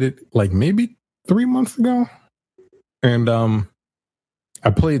did it like maybe 3 months ago, and I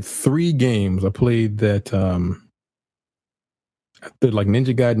played 3 games. I played that like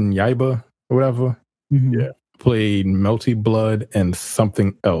Ninja Gaiden Yaiba or whatever. Mm-hmm. Yeah. Played Melty Blood and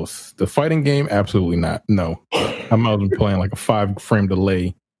something else. The fighting game, absolutely not. No. I might have been playing like a 5-frame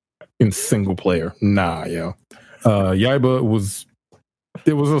delay in single player. Nah, yo. Yaiba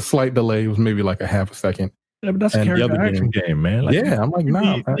there was a slight delay. It was maybe like a half a second. Yeah, but that's a character action game, man. Like, yeah, I'm like,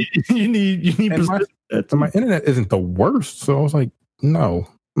 nah. You need my internet isn't the worst, so I was like, no,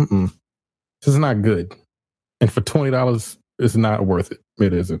 this is not good. And for $20, it's not worth it.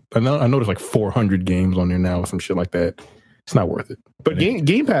 It isn't. I know there's like 400 games on there now or some shit like that. It's not worth it. But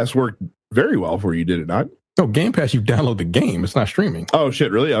Game Pass worked very well for you, did it not? No, Game Pass, you download the game. It's not streaming. Oh,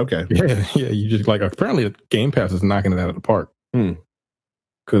 shit, really? Okay. Yeah. You just like, apparently Game Pass is knocking it out of the park.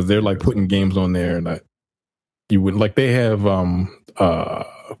 Because they're like putting games on there that you would like. They have,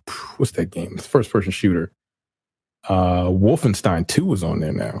 what's that game? It's first person shooter. Wolfenstein 2 is on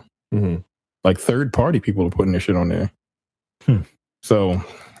there now. Mm-hmm. Like third party people are putting their shit on there. So,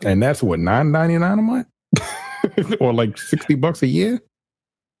 and that's what, $9.99 a month? Or like $60 a year?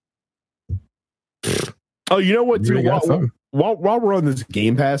 Oh, you know what? Too, while we're on this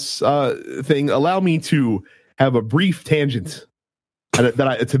Game Pass thing, allow me to have a brief tangent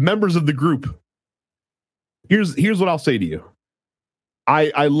to members of the group. Here's what I'll say to you.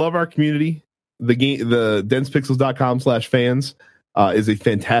 I love our community. The densepixels.com/fans is a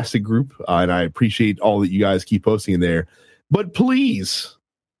fantastic group, and I appreciate all that you guys keep posting in there. But please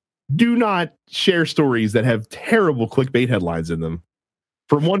do not share stories that have terrible clickbait headlines in them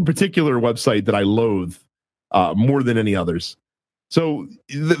from one particular website that I loathe more than any others. So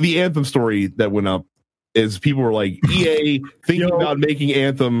the Anthem story that went up is people were like, EA thinking about making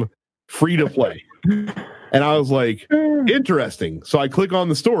Anthem free to play. And I was like, interesting. So I click on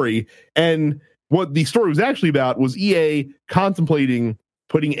the story, and what the story was actually about was EA contemplating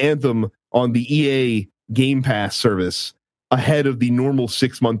putting Anthem on the EA Game Pass service ahead of the normal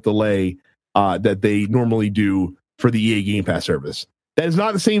 6-month delay that they normally do for the EA Game Pass service. That is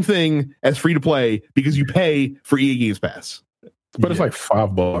not the same thing as free to play because you pay for EA Games Pass. But it's like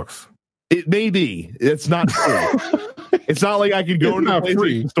 $5. It may be. It's not free. It's not like I could go into the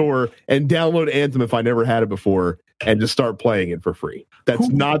PlayStation store and download Anthem if I never had it before and just start playing it for free. That's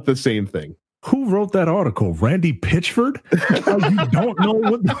not the same thing. Who wrote that article? Randy Pitchford? You don't know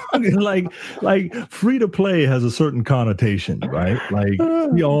what like free to play has a certain connotation, right? Like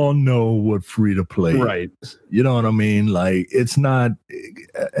we all know what free to play, right? You know what I mean? Like it's not,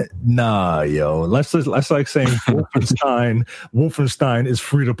 yo. That's like saying Wolfenstein is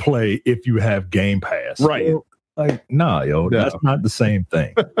free to play if you have Game Pass, right? So, yo, that's not the same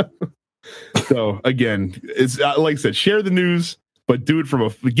thing. So again, it's like I said, share the news. But do it from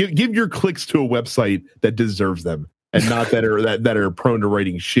give your clicks to a website that deserves them, and not that are prone to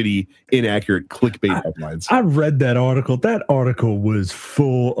writing shitty, inaccurate clickbait headlines. I read that article. That article was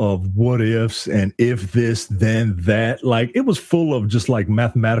full of what ifs and if this, then that. Like it was full of just like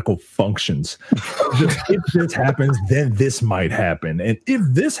mathematical functions. Just if this happens, then this might happen, and if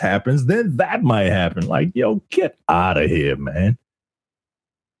this happens, then that might happen. Like, yo, get out of here, man.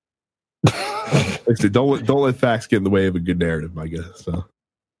 Like I said, don't let facts get in the way of a good narrative, I guess. So.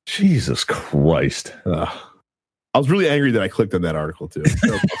 Jesus Christ. I was really angry that I clicked on that article too.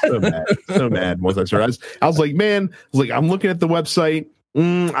 So mad once I started. I was like, I'm looking at the website.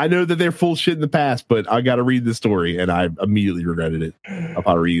 I know that they're full shit in the past, but I got to read this story, and I immediately regretted it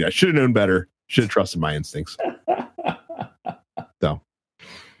upon reading it. I should have known better. Should have trusted my instincts. So,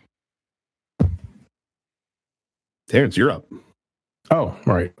 Terrence, you're up. Oh,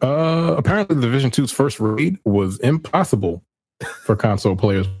 right. Apparently, the Division 2's first raid was impossible for console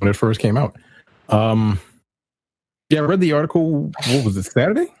players when it first came out. Yeah, I read the article. What was it,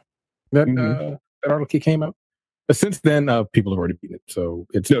 Saturday? That article came out. But since then, people have already beaten it. So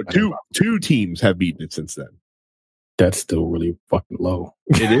it's two teams have beaten it since then. That's still really fucking low.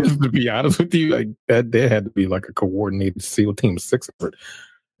 It is, to be honest with you. Like that, there had to be like a coordinated SEAL Team 6 effort.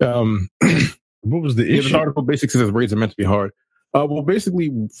 What was the issue? The article basically says raids are meant to be hard. Well,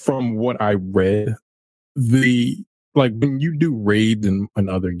 basically, from what I read, when you do raids in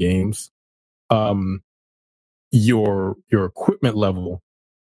other games, your equipment level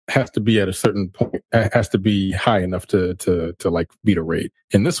has to be at a certain point. It has to be high enough to like beat a raid.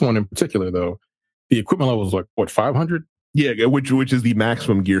 In this one in particular, though, the equipment level is like what, 500? Yeah, which is the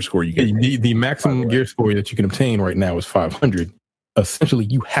maximum gear score you get. The maximum gear score that you can obtain right now is 500. Essentially,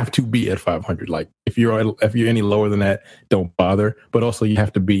 you have to be at 500. Like if you're any lower than that, don't bother. But also, you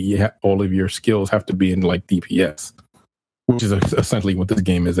have to be. All of your skills have to be in like DPS, which is essentially what this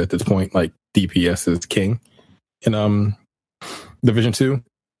game is at this point. Like DPS is king in Division 2.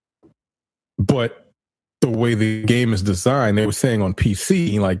 But the way the game is designed, they were saying on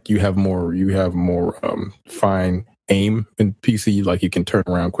PC, like you have more fine aim in PC. Like you can turn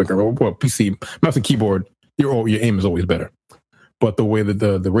around quicker. Well, PC mouse and keyboard, your aim is always better. But the way that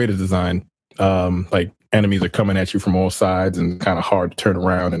the raid is designed, like enemies are coming at you from all sides and kind of hard to turn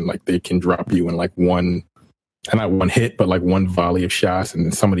around, and like they can drop you in like not one hit, but like one volley of shots. And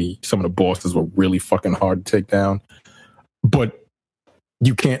then some of the bosses were really fucking hard to take down. But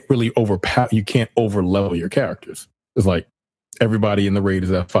you can't really you can't over level your characters. It's like everybody in the raid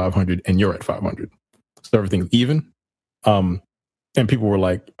is at 500 and you're at 500. So everything's even. And people were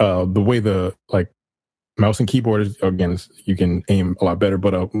like, the way the like mouse and keyboard is, again, you can aim a lot better,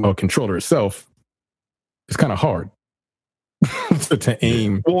 but a controller itself is kind of hard to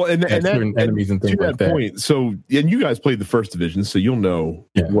aim. Well, and certain enemies and things like that. Point, so, and you guys played the first division, so you'll know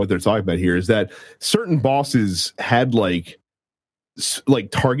what they're talking about here. Is that certain bosses had like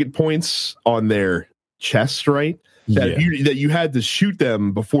target points on their chest, right? That you had to shoot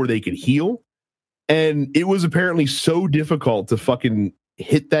them before they could heal, and it was apparently so difficult to fucking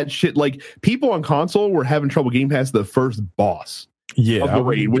hit that shit. Like people on console were having trouble getting past the first boss, Yeah, of the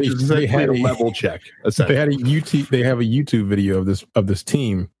raid, which is essentially a level check. They had a YouTube. They have a YouTube video of this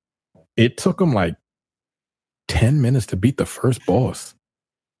team. It took them like 10 minutes to beat the first boss,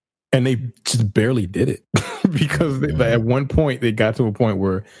 and they just barely did it because at one point they got to a point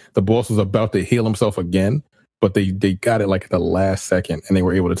where the boss was about to heal himself again, but they got it like at the last second, and they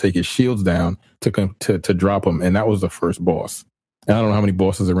were able to take his shields down to drop him, and that was the first boss. And I don't know how many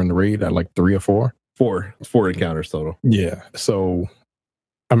bosses are in the raid. Like 3 or 4. 4 encounters total. Yeah. So,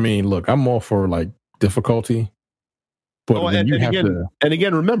 I mean, look, I'm all for like difficulty, but and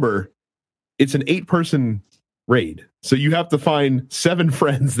again, remember, it's an 8-person raid, so you have to find 7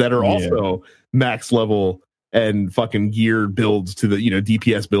 friends that are also max level and fucking gear builds to the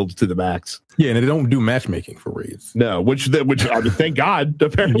DPS builds to the max. Yeah, and they don't do matchmaking for raids. No, which I mean, thank God.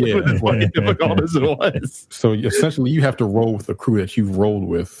 Apparently, was as fucking difficult as it was. So essentially, you have to roll with the crew that you've rolled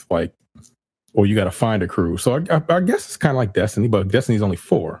with, like, or you got to find a crew. So I guess it's kind of like Destiny, but Destiny's only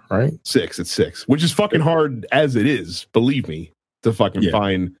 4, right? 6. It's 6, which is fucking hard as it is. Believe me, to fucking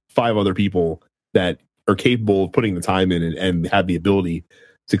find 5 other people that are capable of putting the time in and have the ability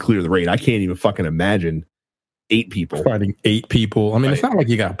to clear the raid. I can't even fucking imagine 8 people fighting 8 people. I mean, It's not like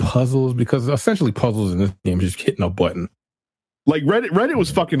you got puzzles, because essentially puzzles in this game is just hitting a button. Like Reddit was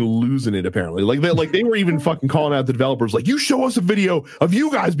fucking losing it apparently. Like they were even fucking calling out the developers, like, you show us a video of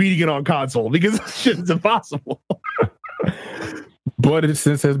you guys beating it on console, because this shit is impossible. But it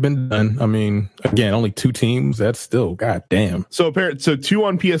since has been done. I mean, again, only 2 teams. That's still goddamn. So 2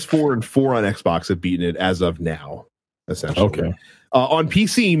 on PS4 and 4 on Xbox have beaten it as of now, essentially. Okay. On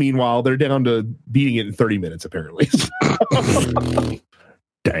PC, meanwhile, they're down to beating it in 30 minutes, apparently.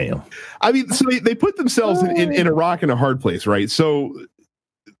 Damn. I mean, so they put themselves in a rock and a hard place, right? So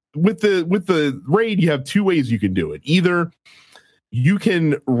with the raid, you have 2 ways you can do it. Either you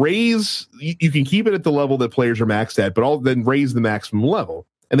can you can keep it at the level that players are maxed at, but then raise the maximum level.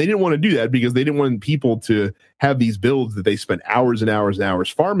 And they didn't want to do that because they didn't want people to have these builds that they spent hours and hours and hours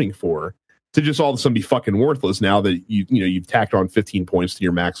farming for to just all of a sudden be fucking worthless now that you've tacked on 15 points to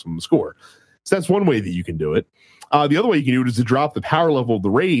your maximum score. So that's one way that you can do it. The other way you can do it is to drop the power level of the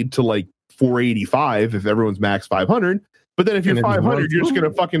raid to like 485 if everyone's max 500. But then if you're 500, you're just going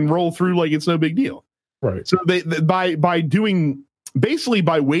to fucking roll through like it's no big deal. Right. So by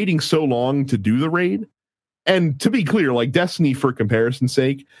waiting so long to do the raid, and to be clear, like Destiny, for comparison's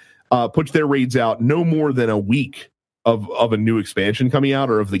sake, puts their raids out no more than a week of a new expansion coming out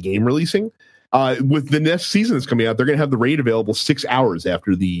or of the game releasing. With the next season that's coming out, they're going to have the raid available 6 hours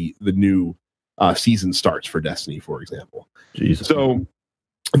after the new season starts for Destiny, for example. Jesus. So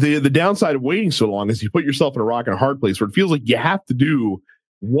the downside of waiting so long is you put yourself in a rock and a hard place where it feels like you have to do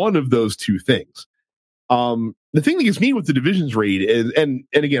one of those 2 things. The thing that gets me with the Division's raid is, and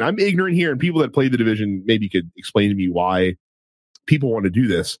again, I'm ignorant here, and people that play the Division maybe could explain to me why people want to do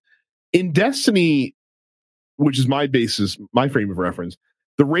this. In Destiny, which is my frame of reference,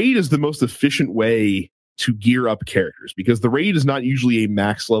 the raid is the most efficient way to gear up characters, because the raid is not usually a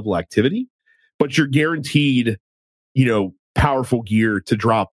max level activity, but you're guaranteed, powerful gear to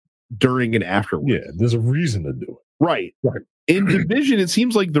drop during and afterwards. Yeah, there's a reason to do it. Right. In Division, it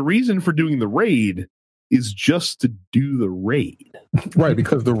seems like the reason for doing the raid is just to do the raid. Right,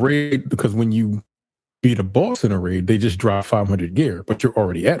 because when you beat a boss in a raid, they just drop 500 gear, but you're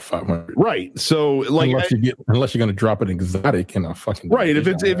already at 500. Right. So like unless you're going to drop an exotic in a fucking right.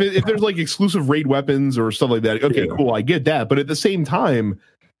 If there's like exclusive raid weapons or stuff like that, okay, cool, I get that. But at the same time,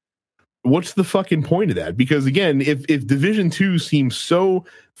 what's the fucking point of that? Because again, if Division 2 seems so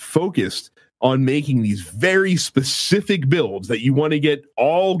focused on making these very specific builds that you want to get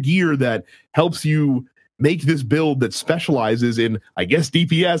all gear that helps you make this build that specializes in, I guess,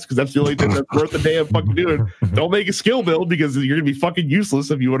 DPS, because that's the only thing that's worth the damn fucking doing. Don't make a skill build, because you're gonna be fucking useless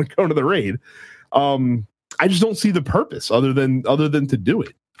if you want to go to the raid. I just don't see the purpose other than to do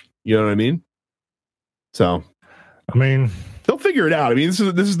it. You know what I mean? So, I mean, they'll figure it out. I mean, this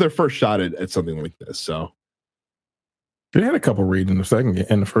is their first shot at something like this. So they had a couple raids in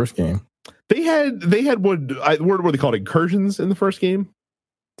the first game. They had what they called incursions in the first game.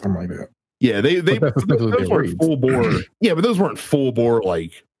 Something like that. Yeah, those weren't full bore. Yeah, but those weren't full bore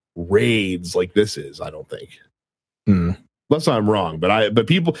like raids like this is, I don't think. Unless I'm wrong, but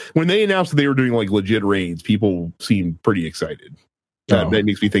people, when they announced that they were doing like legit raids, people seemed pretty excited. That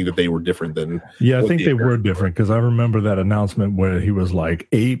makes me think that they were different than. Yeah, I think they were different, because I remember that announcement where he was like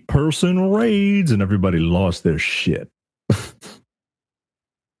 8-person raids and everybody lost their shit.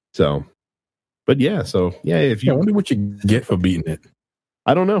 So, but yeah, if you, I wonder what you get for beating it.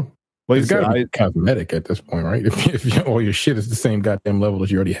 I don't know. Like it's got to be cosmetic at this point, right? If all your shit is the same goddamn level as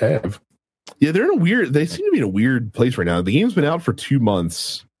you already have. Yeah, they seem to be in a weird place right now. The game's been out for 2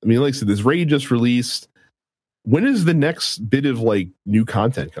 months. I mean, like I said, this raid just released. When is the next bit of like new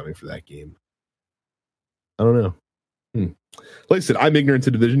content coming for that game? I don't know. Like I said, I'm ignorant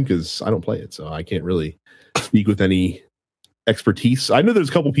to Division because I don't play it, so I can't really speak with any expertise. I know there's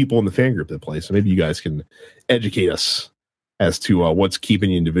a couple people in the fan group that play, so maybe you guys can educate us as to what's keeping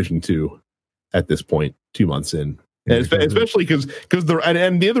you in Division 2 at this point, 2 months in. And especially because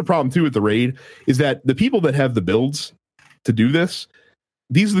the other problem too with the raid is that the people that have the builds to do this,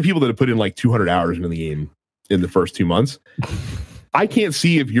 these are the people that have put in like 200 hours into the game in the first 2 months. I can't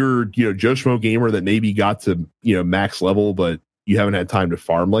see if you're, Joe Schmo gamer that maybe got to, max level, but you haven't had time to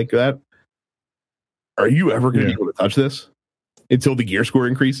farm like that. Are you ever going to be able to touch this until the gear score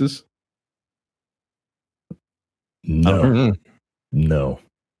increases? No.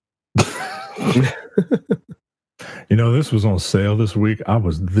 This was on sale this week. I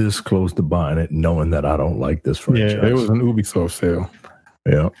was this close to buying it, knowing that I don't like this franchise. Yeah, it was an Ubisoft sale.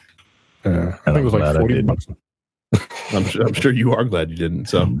 Yeah. I think it was like $40. I'm sure you are glad you didn't.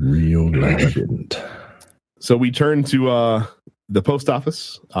 So I'm real glad I didn't. So we turn to the post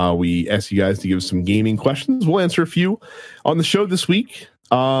office. We asked you guys to give us some gaming questions. We'll answer a few on the show this week.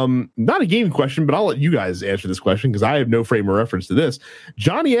 Not a gaming question, but I'll let you guys answer this question because I have no frame of reference to this.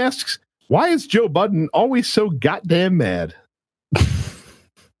 Johnny asks, why is Joe Budden always so goddamn mad? I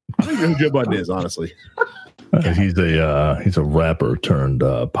don't even know who Joe Budden is, honestly. He's a rapper turned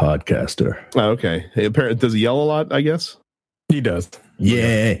podcaster. Oh, okay. Hey, apparently, does he yell a lot, I guess? He does.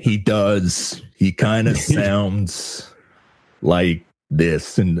 Yeah, he does. He kind of sounds like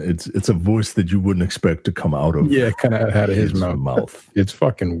this, and it's a voice that you wouldn't expect to come out of. Yeah, kind of out of his mouth. It's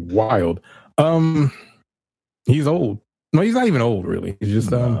fucking wild. He's old. No, he's not even old, really. He's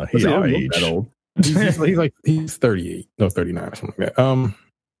just he's our age. That old. He's 38, no 39 or something like that.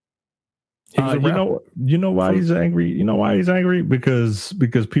 You know why he's angry? You know why he's angry? Because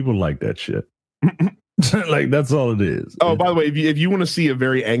people like that shit. Like that's all it is. Oh, by the way, if you want to see a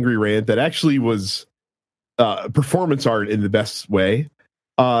very angry rant that actually was performance art in the best way,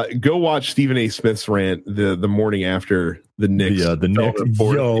 go watch Stephen A. Smith's rant the morning after the Knicks. The Knicks.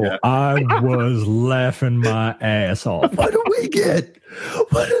 I was laughing my ass off. What do we get?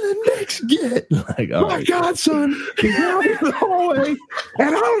 What do the Knicks get? Like, oh my God, son! He's out in the hallway, and I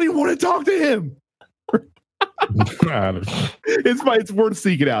don't even want to talk to him. It's worth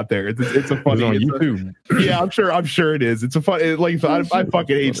seeking out there. It's a funny. It's on YouTube. Yeah, I'm sure it is. It's a fun. I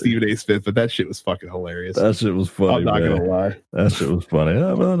fucking hate Stephen A. Smith, but that shit was fucking hilarious. That shit was funny. I'm not gonna lie. That shit was funny.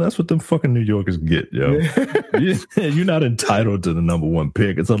 Yeah, well, that's what them fucking New Yorkers get, yo. You're not entitled to the number one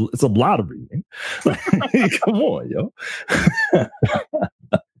pick. It's a lottery. Come on, yo.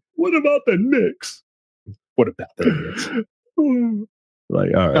 What about the Knicks? What about the Knicks?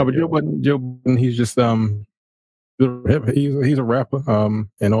 Like, all right. No, but Joe Budden, he's just he's a rapper.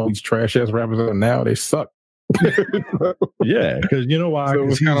 And all these trash ass rappers are now they suck. Yeah, because you know why? So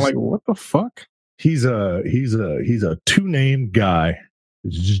it's kind of like, what the fuck? He's a two-name guy.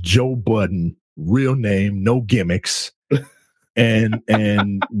 It's just Joe Budden, real name, no gimmicks. And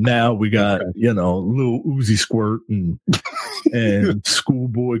now we got Lil Uzi Squirt and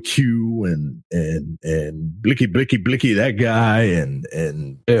Schoolboy Q and Blicky that guy and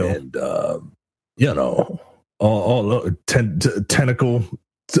all Tentacle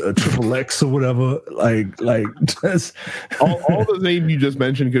Triple X or whatever, like just all the names you just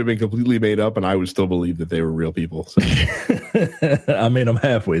mentioned could have been completely made up, and I would still believe that they were real people. So. I mean, I'm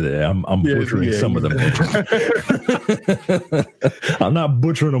halfway there. I'm butchering some of them. I'm not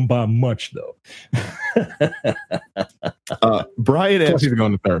butchering them by much, though. Brian asks, he's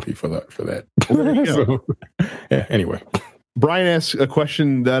going to therapy for that. So, yeah. Anyway. Brian asks a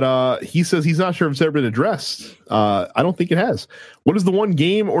question that he says he's not sure if it's ever been addressed. I don't think it has. What is the one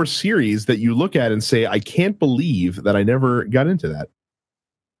game or series that you look at and say, I can't believe that I never got into that?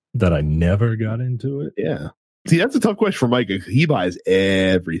 That I never got into it? Yeah. See, that's a tough question for Mike. He buys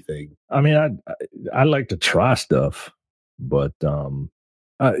everything. I mean, I like to try stuff, but any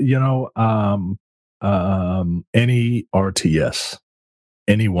RTS,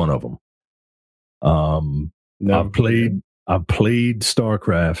 any one of them. I've played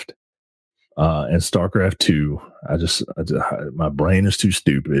StarCraft and StarCraft 2. I just my brain is too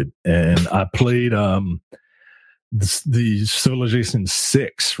stupid. And I played the Civilization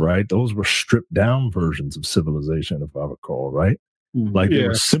 6, right? Those were stripped down versions of Civilization, if I recall, right? Like they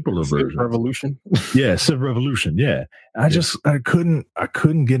were simpler versions. Revolution. Yeah, Civ Revolution. Yeah. I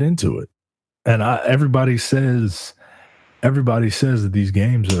couldn't get into it. And everybody says that these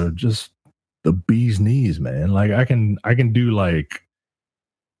games are just the bee's knees, man. Like I can do like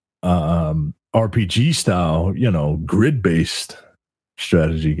RPG style, grid based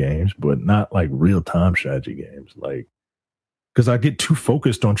strategy games, but not like real time strategy games. Like, because I get too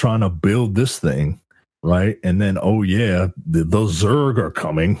focused on trying to build this thing, right? And then, oh yeah, those Zerg are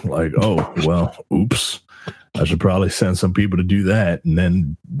coming. Like, oh well, oops, I should probably send some people to do that, and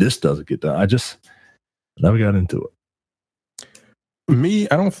then this doesn't get done. I just never got into it. Me,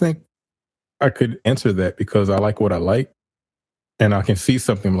 I don't think I could answer that because I like what I like, and I can see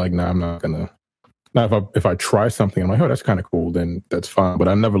something like, nah, I'm not gonna. Now, if I try something, I'm like, oh, that's kind of cool, then that's fine. But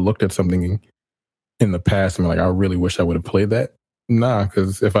I never looked at something in the past and like, I really wish I would have played that. Nah,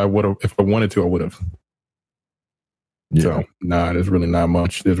 because if I wanted to, I would have. Yeah. So, nah, there's really not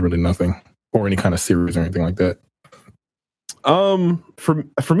much. There's really nothing, or any kind of series or anything like that.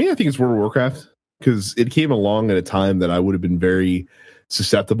 For me, I think it's World of Warcraft because it came along at a time that I would have been very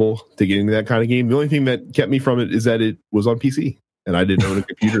susceptible to getting that kind of game. The only thing that kept me from it is that it was on PC. And I didn't own a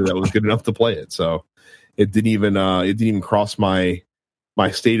computer that was good enough to play it, so it didn't even cross my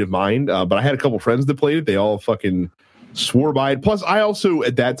state of mind. But I had a couple friends that played it; they all fucking swore by it. Plus, I also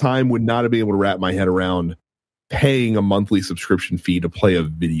at that time would not have been able to wrap my head around paying a monthly subscription fee to play a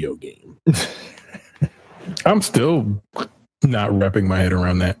video game. I'm still not wrapping my head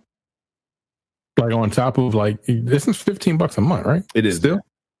around that. Like on top of like this is $15 a month, right? It is still.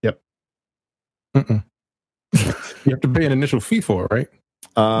 Yep. Mm-mm. You have to pay an initial fee for it, right?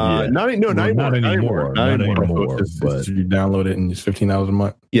 Not anymore. Not anymore. But you download it and it's $15 a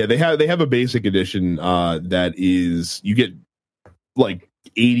month. Yeah, they have a basic edition that is you get like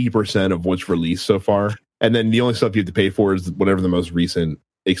 80% of what's released so far, and then the only stuff you have to pay for is whatever the most recent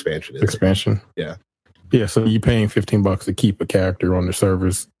expansion is. Yeah. So you're paying $15 to keep a character on the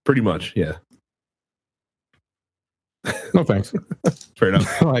servers, pretty much. Yeah. No thanks. Fair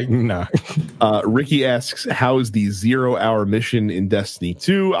enough. Like, nah. Ricky asks, how is the 0-hour mission in Destiny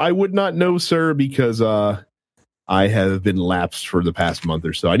 2? I would not know, sir, because I have been lapsed for the past month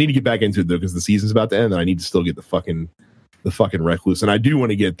or so. I need to get back into it though, because the season's about to end, and I need to still get the fucking recluse. And I do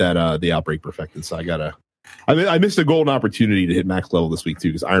want to get that the outbreak perfected. So I missed a golden opportunity to hit max level this week too,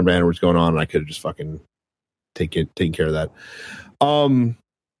 because Iron Banner was going on, and I could have just fucking taken care of that.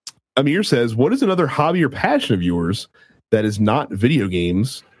 Amir says, what is another hobby or passion of yours that is not video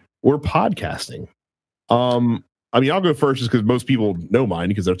games or podcasting? I'll go first just because most people know mine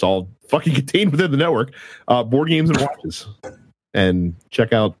because it's all fucking contained within the network. Board games and watches. And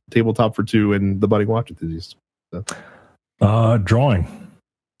check out Tabletop for Two and The Budding Watch Enthusiast. So. Drawing.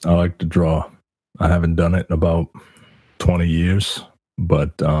 I like to draw. I haven't done it in about 20 years,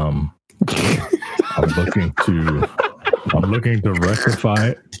 but I'm looking to rectify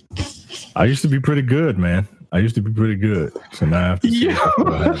it. I used to be pretty good, man. So now I have to see if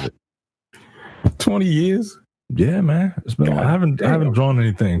I have it. 20 years? Yeah, man. It's been. I haven't drawn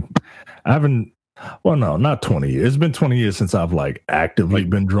anything. Well, no, not 20 years. It's been 20 years since I've like actively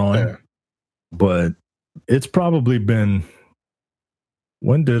been drawing. Yeah. But it's probably been.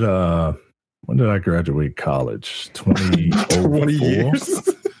 When did I graduate college? 20 years.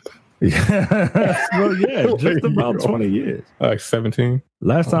 Yeah, well, yeah, just about 20 years. Like 17.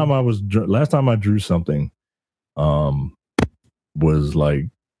 Last time I drew something, was like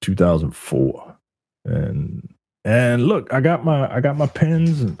 2004, and look, I got my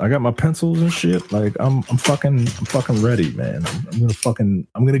pens and I got my pencils and shit. Like I'm fucking ready, man.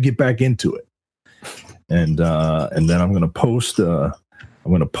 I'm gonna get back into it, and then I'm gonna post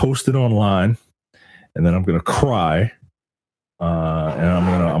it online, and then I'm gonna cry. And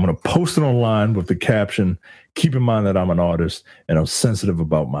I'm gonna post it online with the caption, keep in mind that I'm an artist and I'm sensitive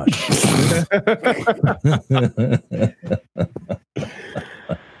about my shit.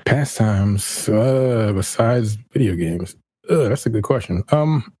 Pastimes besides video games. That's a good question.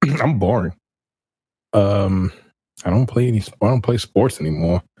 I'm boring. I don't play sports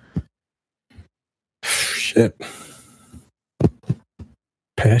anymore. Shit.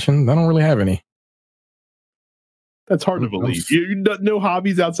 Passion? I don't really have any. That's hard to believe. You no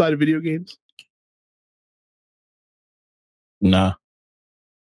hobbies outside of video games? Nah.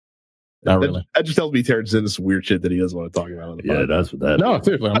 Not really. That just tells me Terrence is into some weird shit that he doesn't want to talk about. On the podcast. That's what that. No,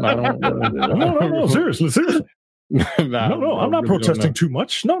 seriously. No, seriously. No, I'm not really protesting too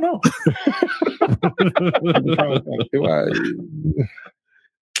much. No.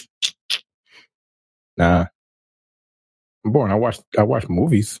 Nah. I'm boring. I watch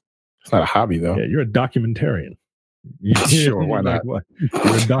movies. It's not a hobby though. Yeah, you're a documentarian. Sure, why not?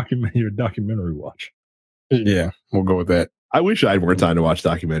 You're a documentary watch. Yeah, we'll go with that. I wish I had more time to watch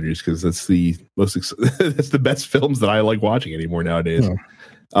documentaries because that's the best films that I like watching anymore nowadays.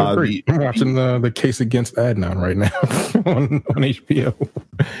 I'm watching the case against Adnan right now on HBO,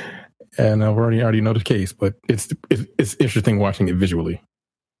 and I've already know the case, but it's interesting watching it visually,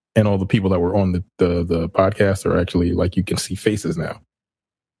 and all the people that were on the podcast are actually like you can see faces now.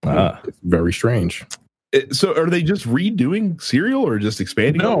 It's very strange. So are they just redoing Serial or just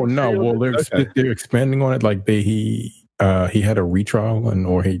expanding? No. Well, they're expanding on it. Like he had a retrial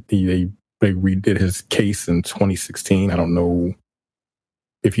they redid his case in 2016. I don't know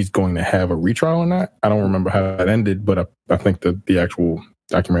if he's going to have a retrial or not. I don't remember how that ended, but I think the actual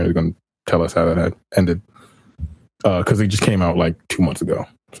documentary is going to tell us how that had ended because it just came out like 2 months ago.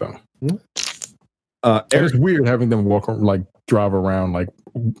 So it's weird having them drive around like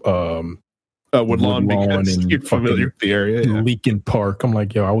Woodlawn because and you're familiar with the area. Yeah. Lincoln Park. I'm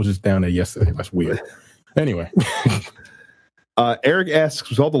like, yo, I was just down there yesterday. That's weird. Anyway. Eric asks,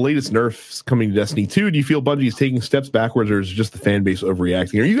 with all the latest nerfs coming to Destiny 2, do you feel Bungie is taking steps backwards or is it just the fan base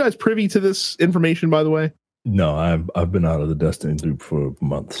overreacting? Are you guys privy to this information, by the way? No, I've been out of the Destiny group for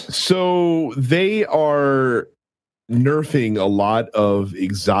months. So they are nerfing a lot of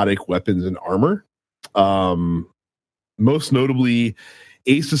exotic weapons and armor. Most notably,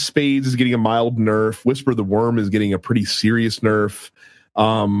 Ace of Spades is getting a mild nerf. Whisper the Worm is getting a pretty serious nerf.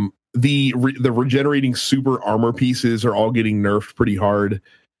 The regenerating super armor pieces are all getting nerfed pretty hard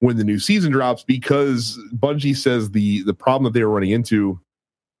when the new season drops because Bungie says the problem that they were running into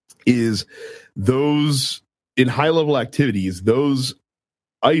is those in high level activities, those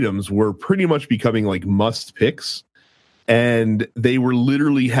items were pretty much becoming like must picks, and they were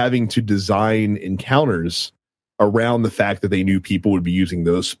literally having to design encounters around the fact that they knew people would be using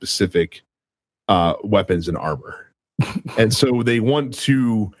those specific weapons and armor. And so they want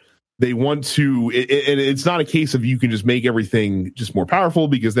to it's not a case of you can just make everything just more powerful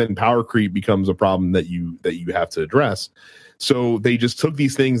because then power creep becomes a problem that you have to address. So they just took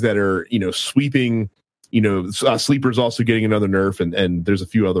these things that are, sweeping, Sleeper's also getting another nerf and there's a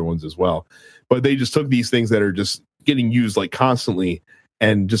few other ones as well. But they just took these things that are just getting used like constantly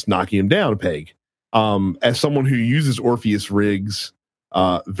and just knocking them down a peg. As someone who uses Orpheus rigs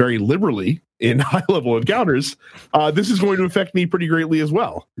very liberally in high-level encounters, this is going to affect me pretty greatly as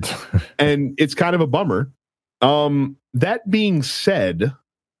well. And it's kind of a bummer. That being said,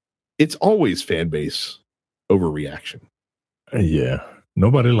 it's always fan base overreaction. Yeah.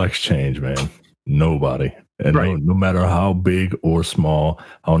 Nobody likes change, man. Nobody. And right. no matter how big or small,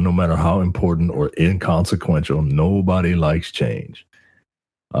 no matter how important or inconsequential, nobody likes change.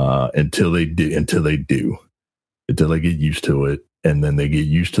 Until they get used to it, and then they get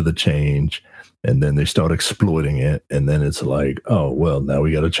used to the change, and then they start exploiting it, and then it's like, oh well, now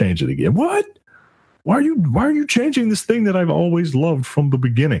we got to change it again. What? Why are you changing this thing that I've always loved from the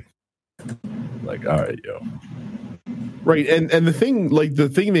beginning? Like, all right, yo. Right, and the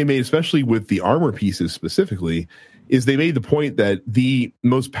thing they made, especially with the armor pieces specifically, is they made the point that the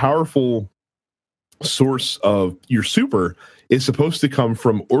most powerful source of your super is supposed to come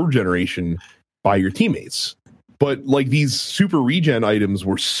from orb generation by your teammates. But like these super regen items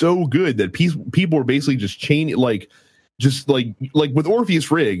were so good that people were basically just chaining, like with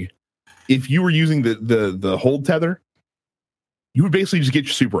Orpheus rig, if you were using the hold tether, you would basically just get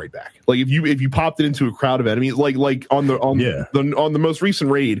your super right back. Like if you popped it into a crowd of enemies, like on the most recent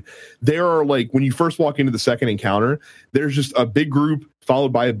raid, there are like when you first walk into the second encounter, there's just a big group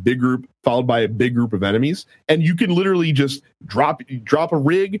followed by a big group followed by a big group of enemies, and you can literally just drop a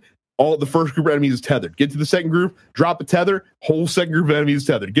rig. All the first group of enemies is tethered. Get to the second group, drop a tether. Whole second group of enemies is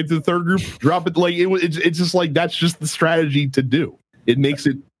tethered. Get to the third group, drop it. Like it's just like that's just the strategy to do. It makes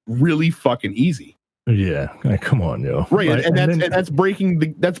it really fucking easy. Yeah, like, come on, yo. Right, like, and that's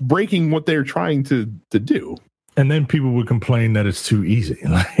breaking what they're trying to do. And then people would complain that it's too easy.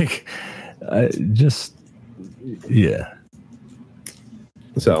 Like, yeah.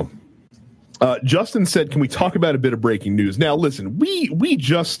 So, Justin said, "Can we talk about a bit of breaking news?" Now, listen,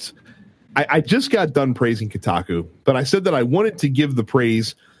 I just got done praising Kotaku, but I said that I wanted to give the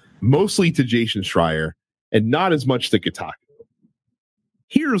praise mostly to Jason Schreier and not as much to Kotaku.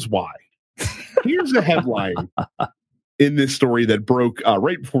 Here's why. Here's a headline in this story that broke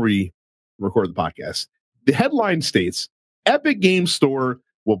right before we recorded the podcast. The headline states, Epic Games Store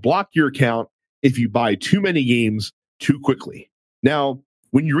will block your account if you buy too many games too quickly. Now,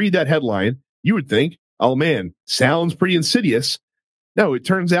 when you read that headline, you would think, oh man, sounds pretty insidious. No, it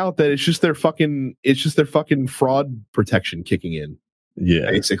turns out that it's just their fucking fraud protection kicking in.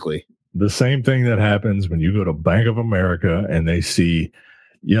 Yeah. Basically. The same thing that happens when you go to Bank of America and they see,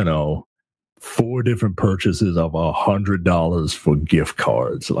 4 different purchases of $100 for gift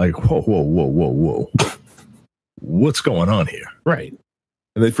cards. Like, whoa. What's going on here? Right.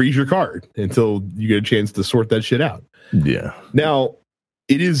 and they freeze your card until you get a chance to sort that shit out. Yeah. Now,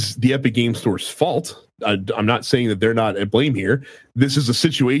 it is the Epic Game Store's fault. I'm not saying that they're not at blame here. This is a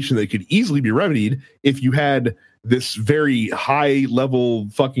situation that could easily be remedied if you had this very high level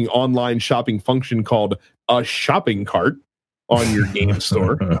fucking online shopping function called a shopping cart on your game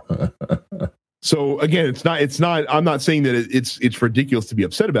store. So again, it's not, I'm not saying that it's ridiculous to be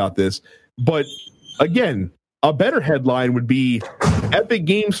upset about this, but again, a better headline would be Epic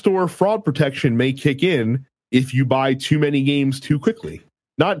Game Store fraud protection may kick in if you buy too many games too quickly.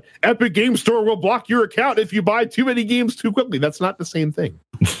 Not Epic Game Store will block your account if you buy too many games too quickly. That's not the same thing.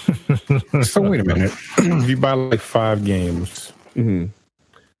 So wait a minute. If you buy like 5 games,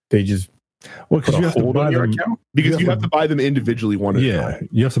 they just because you have to buy them account? Because you have to buy them individually one at a time.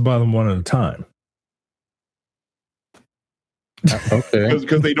 You have to buy them one at a time. Okay.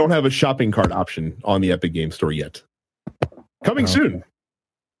 Because they don't have a shopping cart option on the Epic Game Store yet. Coming soon.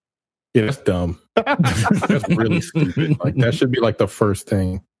 Yeah, that's dumb. That's really stupid. Like that should be like the first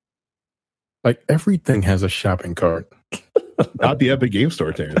thing. Like everything has a shopping cart. Not the Epic Game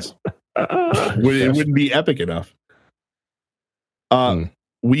Store, Terrence. It wouldn't be epic enough.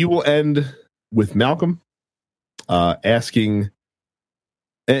 We will end with Malcolm asking,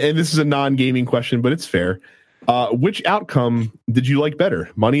 and this is a non-gaming question, but it's fair. Which outcome did you like better,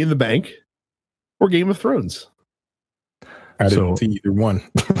 Money in the Bank or Game of Thrones? I didn't see either one.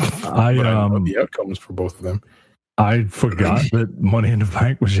 I know the outcomes for both of them. I forgot that Money in the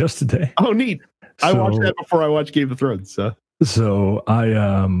Bank was yesterday. Oh, neat! I watched that before I watched Game of Thrones. So I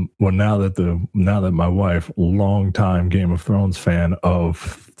well now that my wife, longtime Game of Thrones fan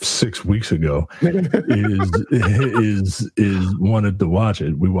of 6 weeks ago, is wanted to watch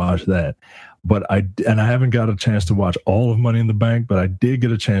it. We watched that. But I haven't got a chance to watch all of Money in the Bank, but I did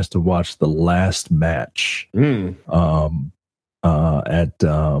get a chance to watch the last match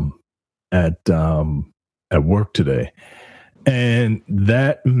at work today. And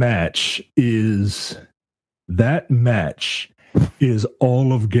that match is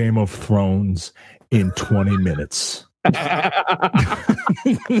all of Game of Thrones in 20 minutes. You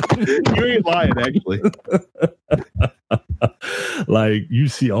ain't lying, actually. Like you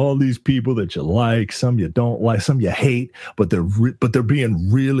see all these people that you like, some you don't like, some you hate, but they're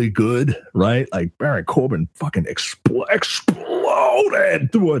being really good, right? Like Baron Corbin fucking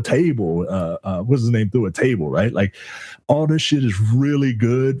exploded through a table. What's his name? Through a table, right? Like all this shit is really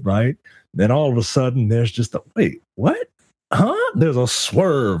good, right? Then all of a sudden, there's just a wait, what? Huh? There's a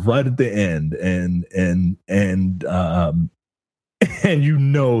swerve right at the end, and you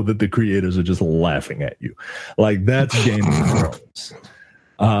know that the creators are just laughing at you. Like that's Game of Thrones.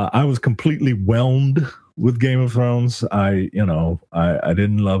 I was completely whelmed with Game of Thrones. I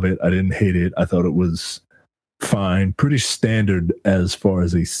didn't love it. I didn't hate it. I thought it was fine, pretty standard as far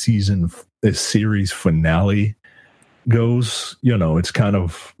as a series finale goes. It's kind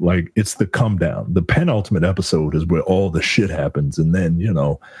of like it's the come down. The penultimate episode is where all the shit happens, and then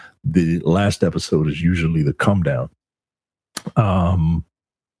the last episode is usually the come down. And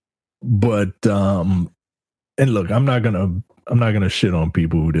look, I'm not gonna shit on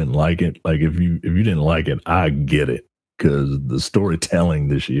people who didn't like it. Like if you didn't like it, I get it, because the storytelling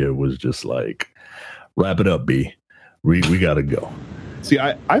this year was just like, wrap it up, B. We gotta go. See,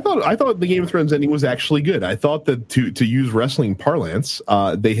 I thought the Game of Thrones ending was actually good. I thought that to use wrestling parlance,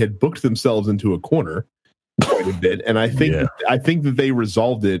 they had booked themselves into a corner quite a bit, and I think that they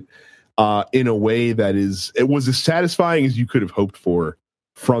resolved it in a way that it was as satisfying as you could have hoped for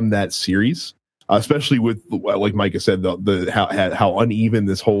from that series, especially with, like Micah said, how uneven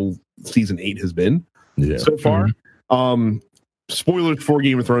this whole season 8 has been so far. Mm-hmm. Spoilers for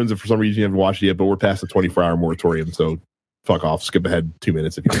Game of Thrones if for some reason you haven't watched it yet, but we're past the 24-hour moratorium, so fuck off, skip ahead 2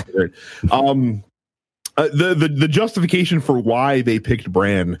 minutes if you want to hear it. The justification for why they picked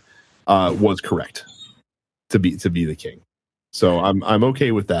Bran was correct to be the king. So I'm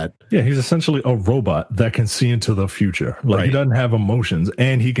okay with that. Yeah, he's essentially a robot that can see into the future. Like he doesn't have emotions,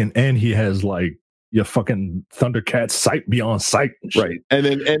 and he has like your fucking Thundercat sight beyond sight. Right. And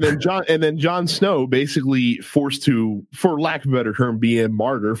then Jon Snow, basically forced to, for lack of a better term, be a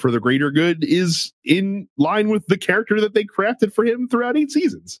martyr for the greater good, is in line with the character that they crafted for him throughout 8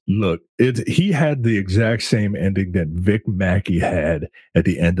 seasons. Look, he had the exact same ending that Vic Mackey had at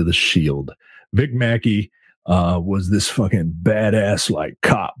the end of The Shield. Vic Mackey was this fucking badass like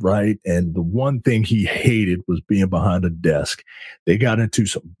cop, right? And the one thing he hated was being behind a desk. They got into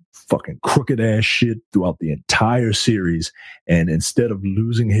some fucking crooked ass shit throughout the entire series, and instead of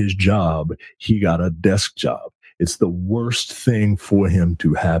losing his job, he got a desk job. It's the worst thing for him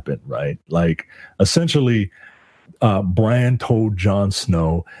to happen, right? Like essentially Bran told Jon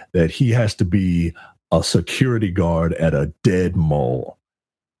Snow that he has to be a security guard at a dead mole.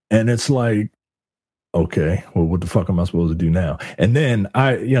 And it's like, okay, well, what the fuck am I supposed to do now? And then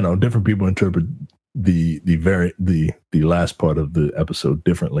different people interpret the last part of the episode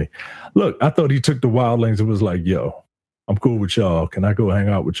differently. Look, I thought he took the wildlings and was like, yo, I'm cool with y'all. Can I go hang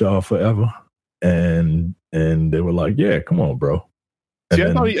out with y'all forever? And they were like, yeah, come on, bro. See,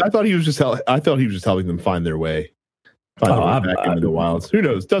 I thought he was just helping them find their way. Back into the wilds. Who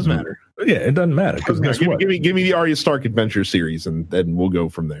knows? Doesn't matter. Yeah, it doesn't matter. Because guess what? Give me the Arya Stark adventure series, and then we'll go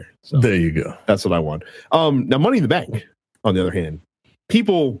from there. So there you go. That's what I want. Now, Money in the Bank, on the other hand,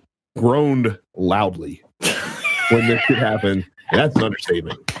 people groaned loudly when this shit happened. And that's an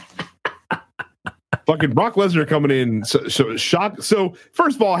understatement. Fucking Brock Lesnar coming in, so shock. So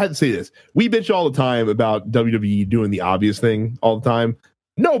first of all, I had to say this: we bitch all the time about WWE doing the obvious thing all the time.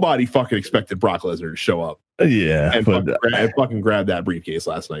 Nobody fucking expected Brock Lesnar to show up. Yeah, and fucking grab that briefcase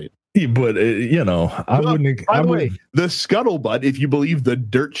last night. Yeah, but I wouldn't. By the way, the scuttlebutt, if you believe the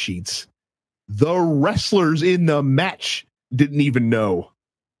dirt sheets, the wrestlers in the match didn't even know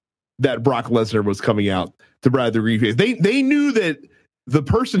that Brock Lesnar was coming out to grab the briefcase. They knew that the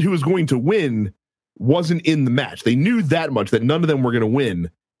person who was going to win wasn't in the match. They knew that much, that none of them were going to win,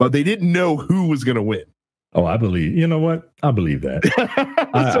 but they didn't know who was going to win. Oh, I believe. You know what? I believe that.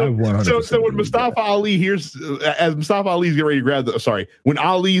 So when Mustafa Ali as Mustafa Ali's getting ready to grab when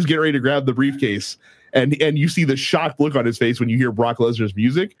Ali's getting ready to grab the briefcase, and you see the shocked look on his face when you hear Brock Lesnar's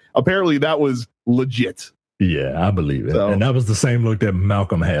music, apparently that was legit. Yeah, I believe it. And that was the same look that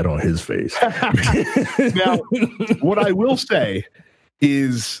Malcolm had on his face. Now, what I will say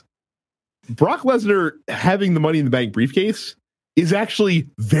is Brock Lesnar having the Money in the Bank briefcase is actually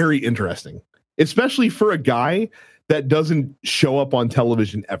very interesting, especially for a guy that doesn't show up on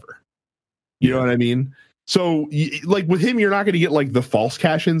television ever. You know what I mean? So, like with him, you're not going to get like the false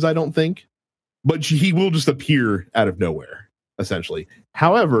cash-ins, I don't think, but he will just appear out of nowhere, essentially.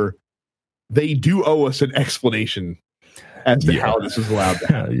 However, they do owe us an explanation as to how this is allowed to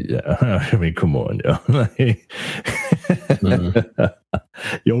happen. Yeah, I mean, come on, yo.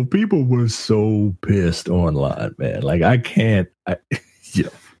 Yo, people were so pissed online, man. Like,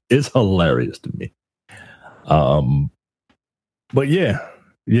 it's hilarious to me. But yeah.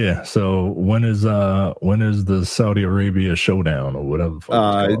 So when is the Saudi Arabia showdown or whatever?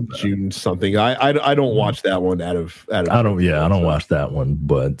 June something. I don't watch that one out of. I don't watch that one.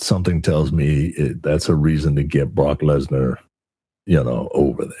 But something tells me that's a reason to get Brock Lesnar,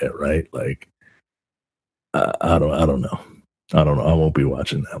 over there, right? Like, I don't know. I won't be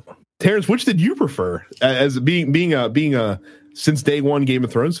watching that one. Terrence, which did you prefer as being a since day one Game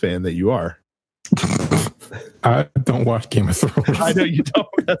of Thrones fan that you are? I don't watch Game of Thrones. I know you don't.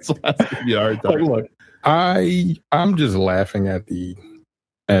 That's why it's gonna be a hard time. Look, I'm just laughing at the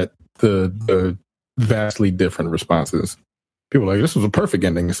vastly different responses. People are like, this was a perfect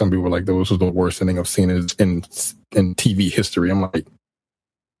ending, and some people were like, this was the worst ending I've seen in TV history. I'm like,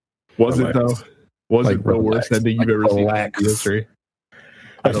 was it though? Was it the worst ending you've ever seen in history?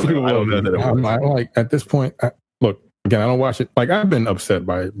 I don't know that it was. I'm like, at this point, look, again, I don't watch it. Like, I've been upset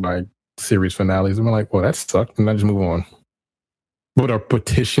by series finales. I'm like, well, that sucked, and I just move on. But are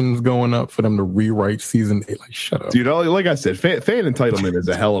petitions going up for them to rewrite season 8? Like, shut up, dude. Like I said, fan entitlement is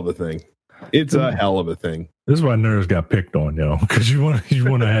a hell of a thing. It's a hell of a thing. This is why nerds got picked on, because you want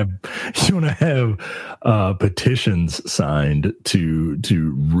to have petitions signed to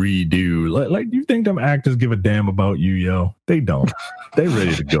redo. Like you think them actors give a damn about you, yo? They don't. They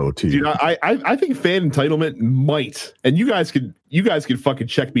ready to go to. Dude, I think fan entitlement might, and you guys could fucking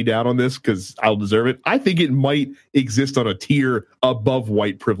check me down on this because I'll deserve it. I think it might exist on a tier above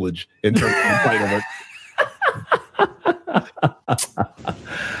white privilege in terms of entitlement.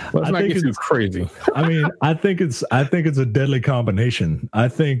 Let's not get too crazy. I mean, I think it's a deadly combination. I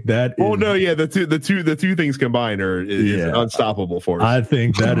think that. Oh no, yeah, the two things combined is an unstoppable force. I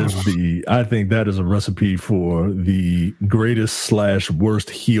think that is a recipe for the greatest / worst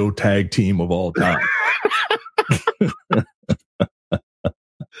heel tag team of all time.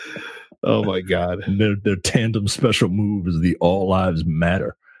 Oh my god, their tandem special move is the All Lives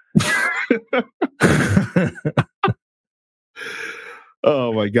Matter.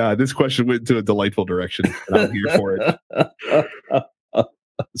 Oh my god, this question went to a delightful direction, and I'm here for it.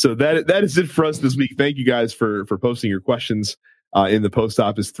 So that is it for us this week. Thank you guys for posting your questions in the post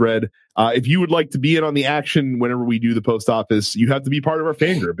office thread. If you would like to be in on the action whenever we do the post office, you have to be part of our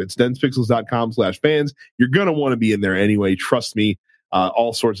fan group. It's denspixels.com/fans. You're gonna want to be in there anyway. Trust me.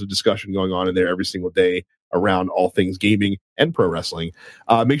 All sorts of discussion going on in there every single day. around all things gaming and pro wrestling.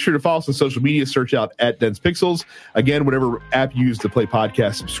 Make sure to follow us on social media. Search out at Dense Pixels. Again, whatever app you use to play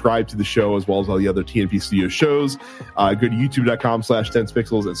podcasts, subscribe to the show as well as all the other TNP Studio shows. Go to youtube.com/Dense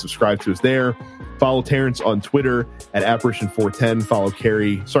Pixels and subscribe to us there. Follow Terrence on Twitter at Apparition410. Follow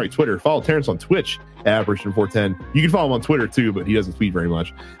Terrence on Twitch at Apparition410. You can follow him on Twitter too, but he doesn't tweet very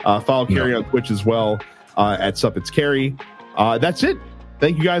much. Follow Carrie on Twitch as well at Suppets Carrie. That's it.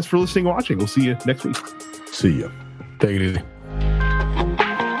 Thank you guys for listening and watching. We'll see you next week. See ya. Take it easy.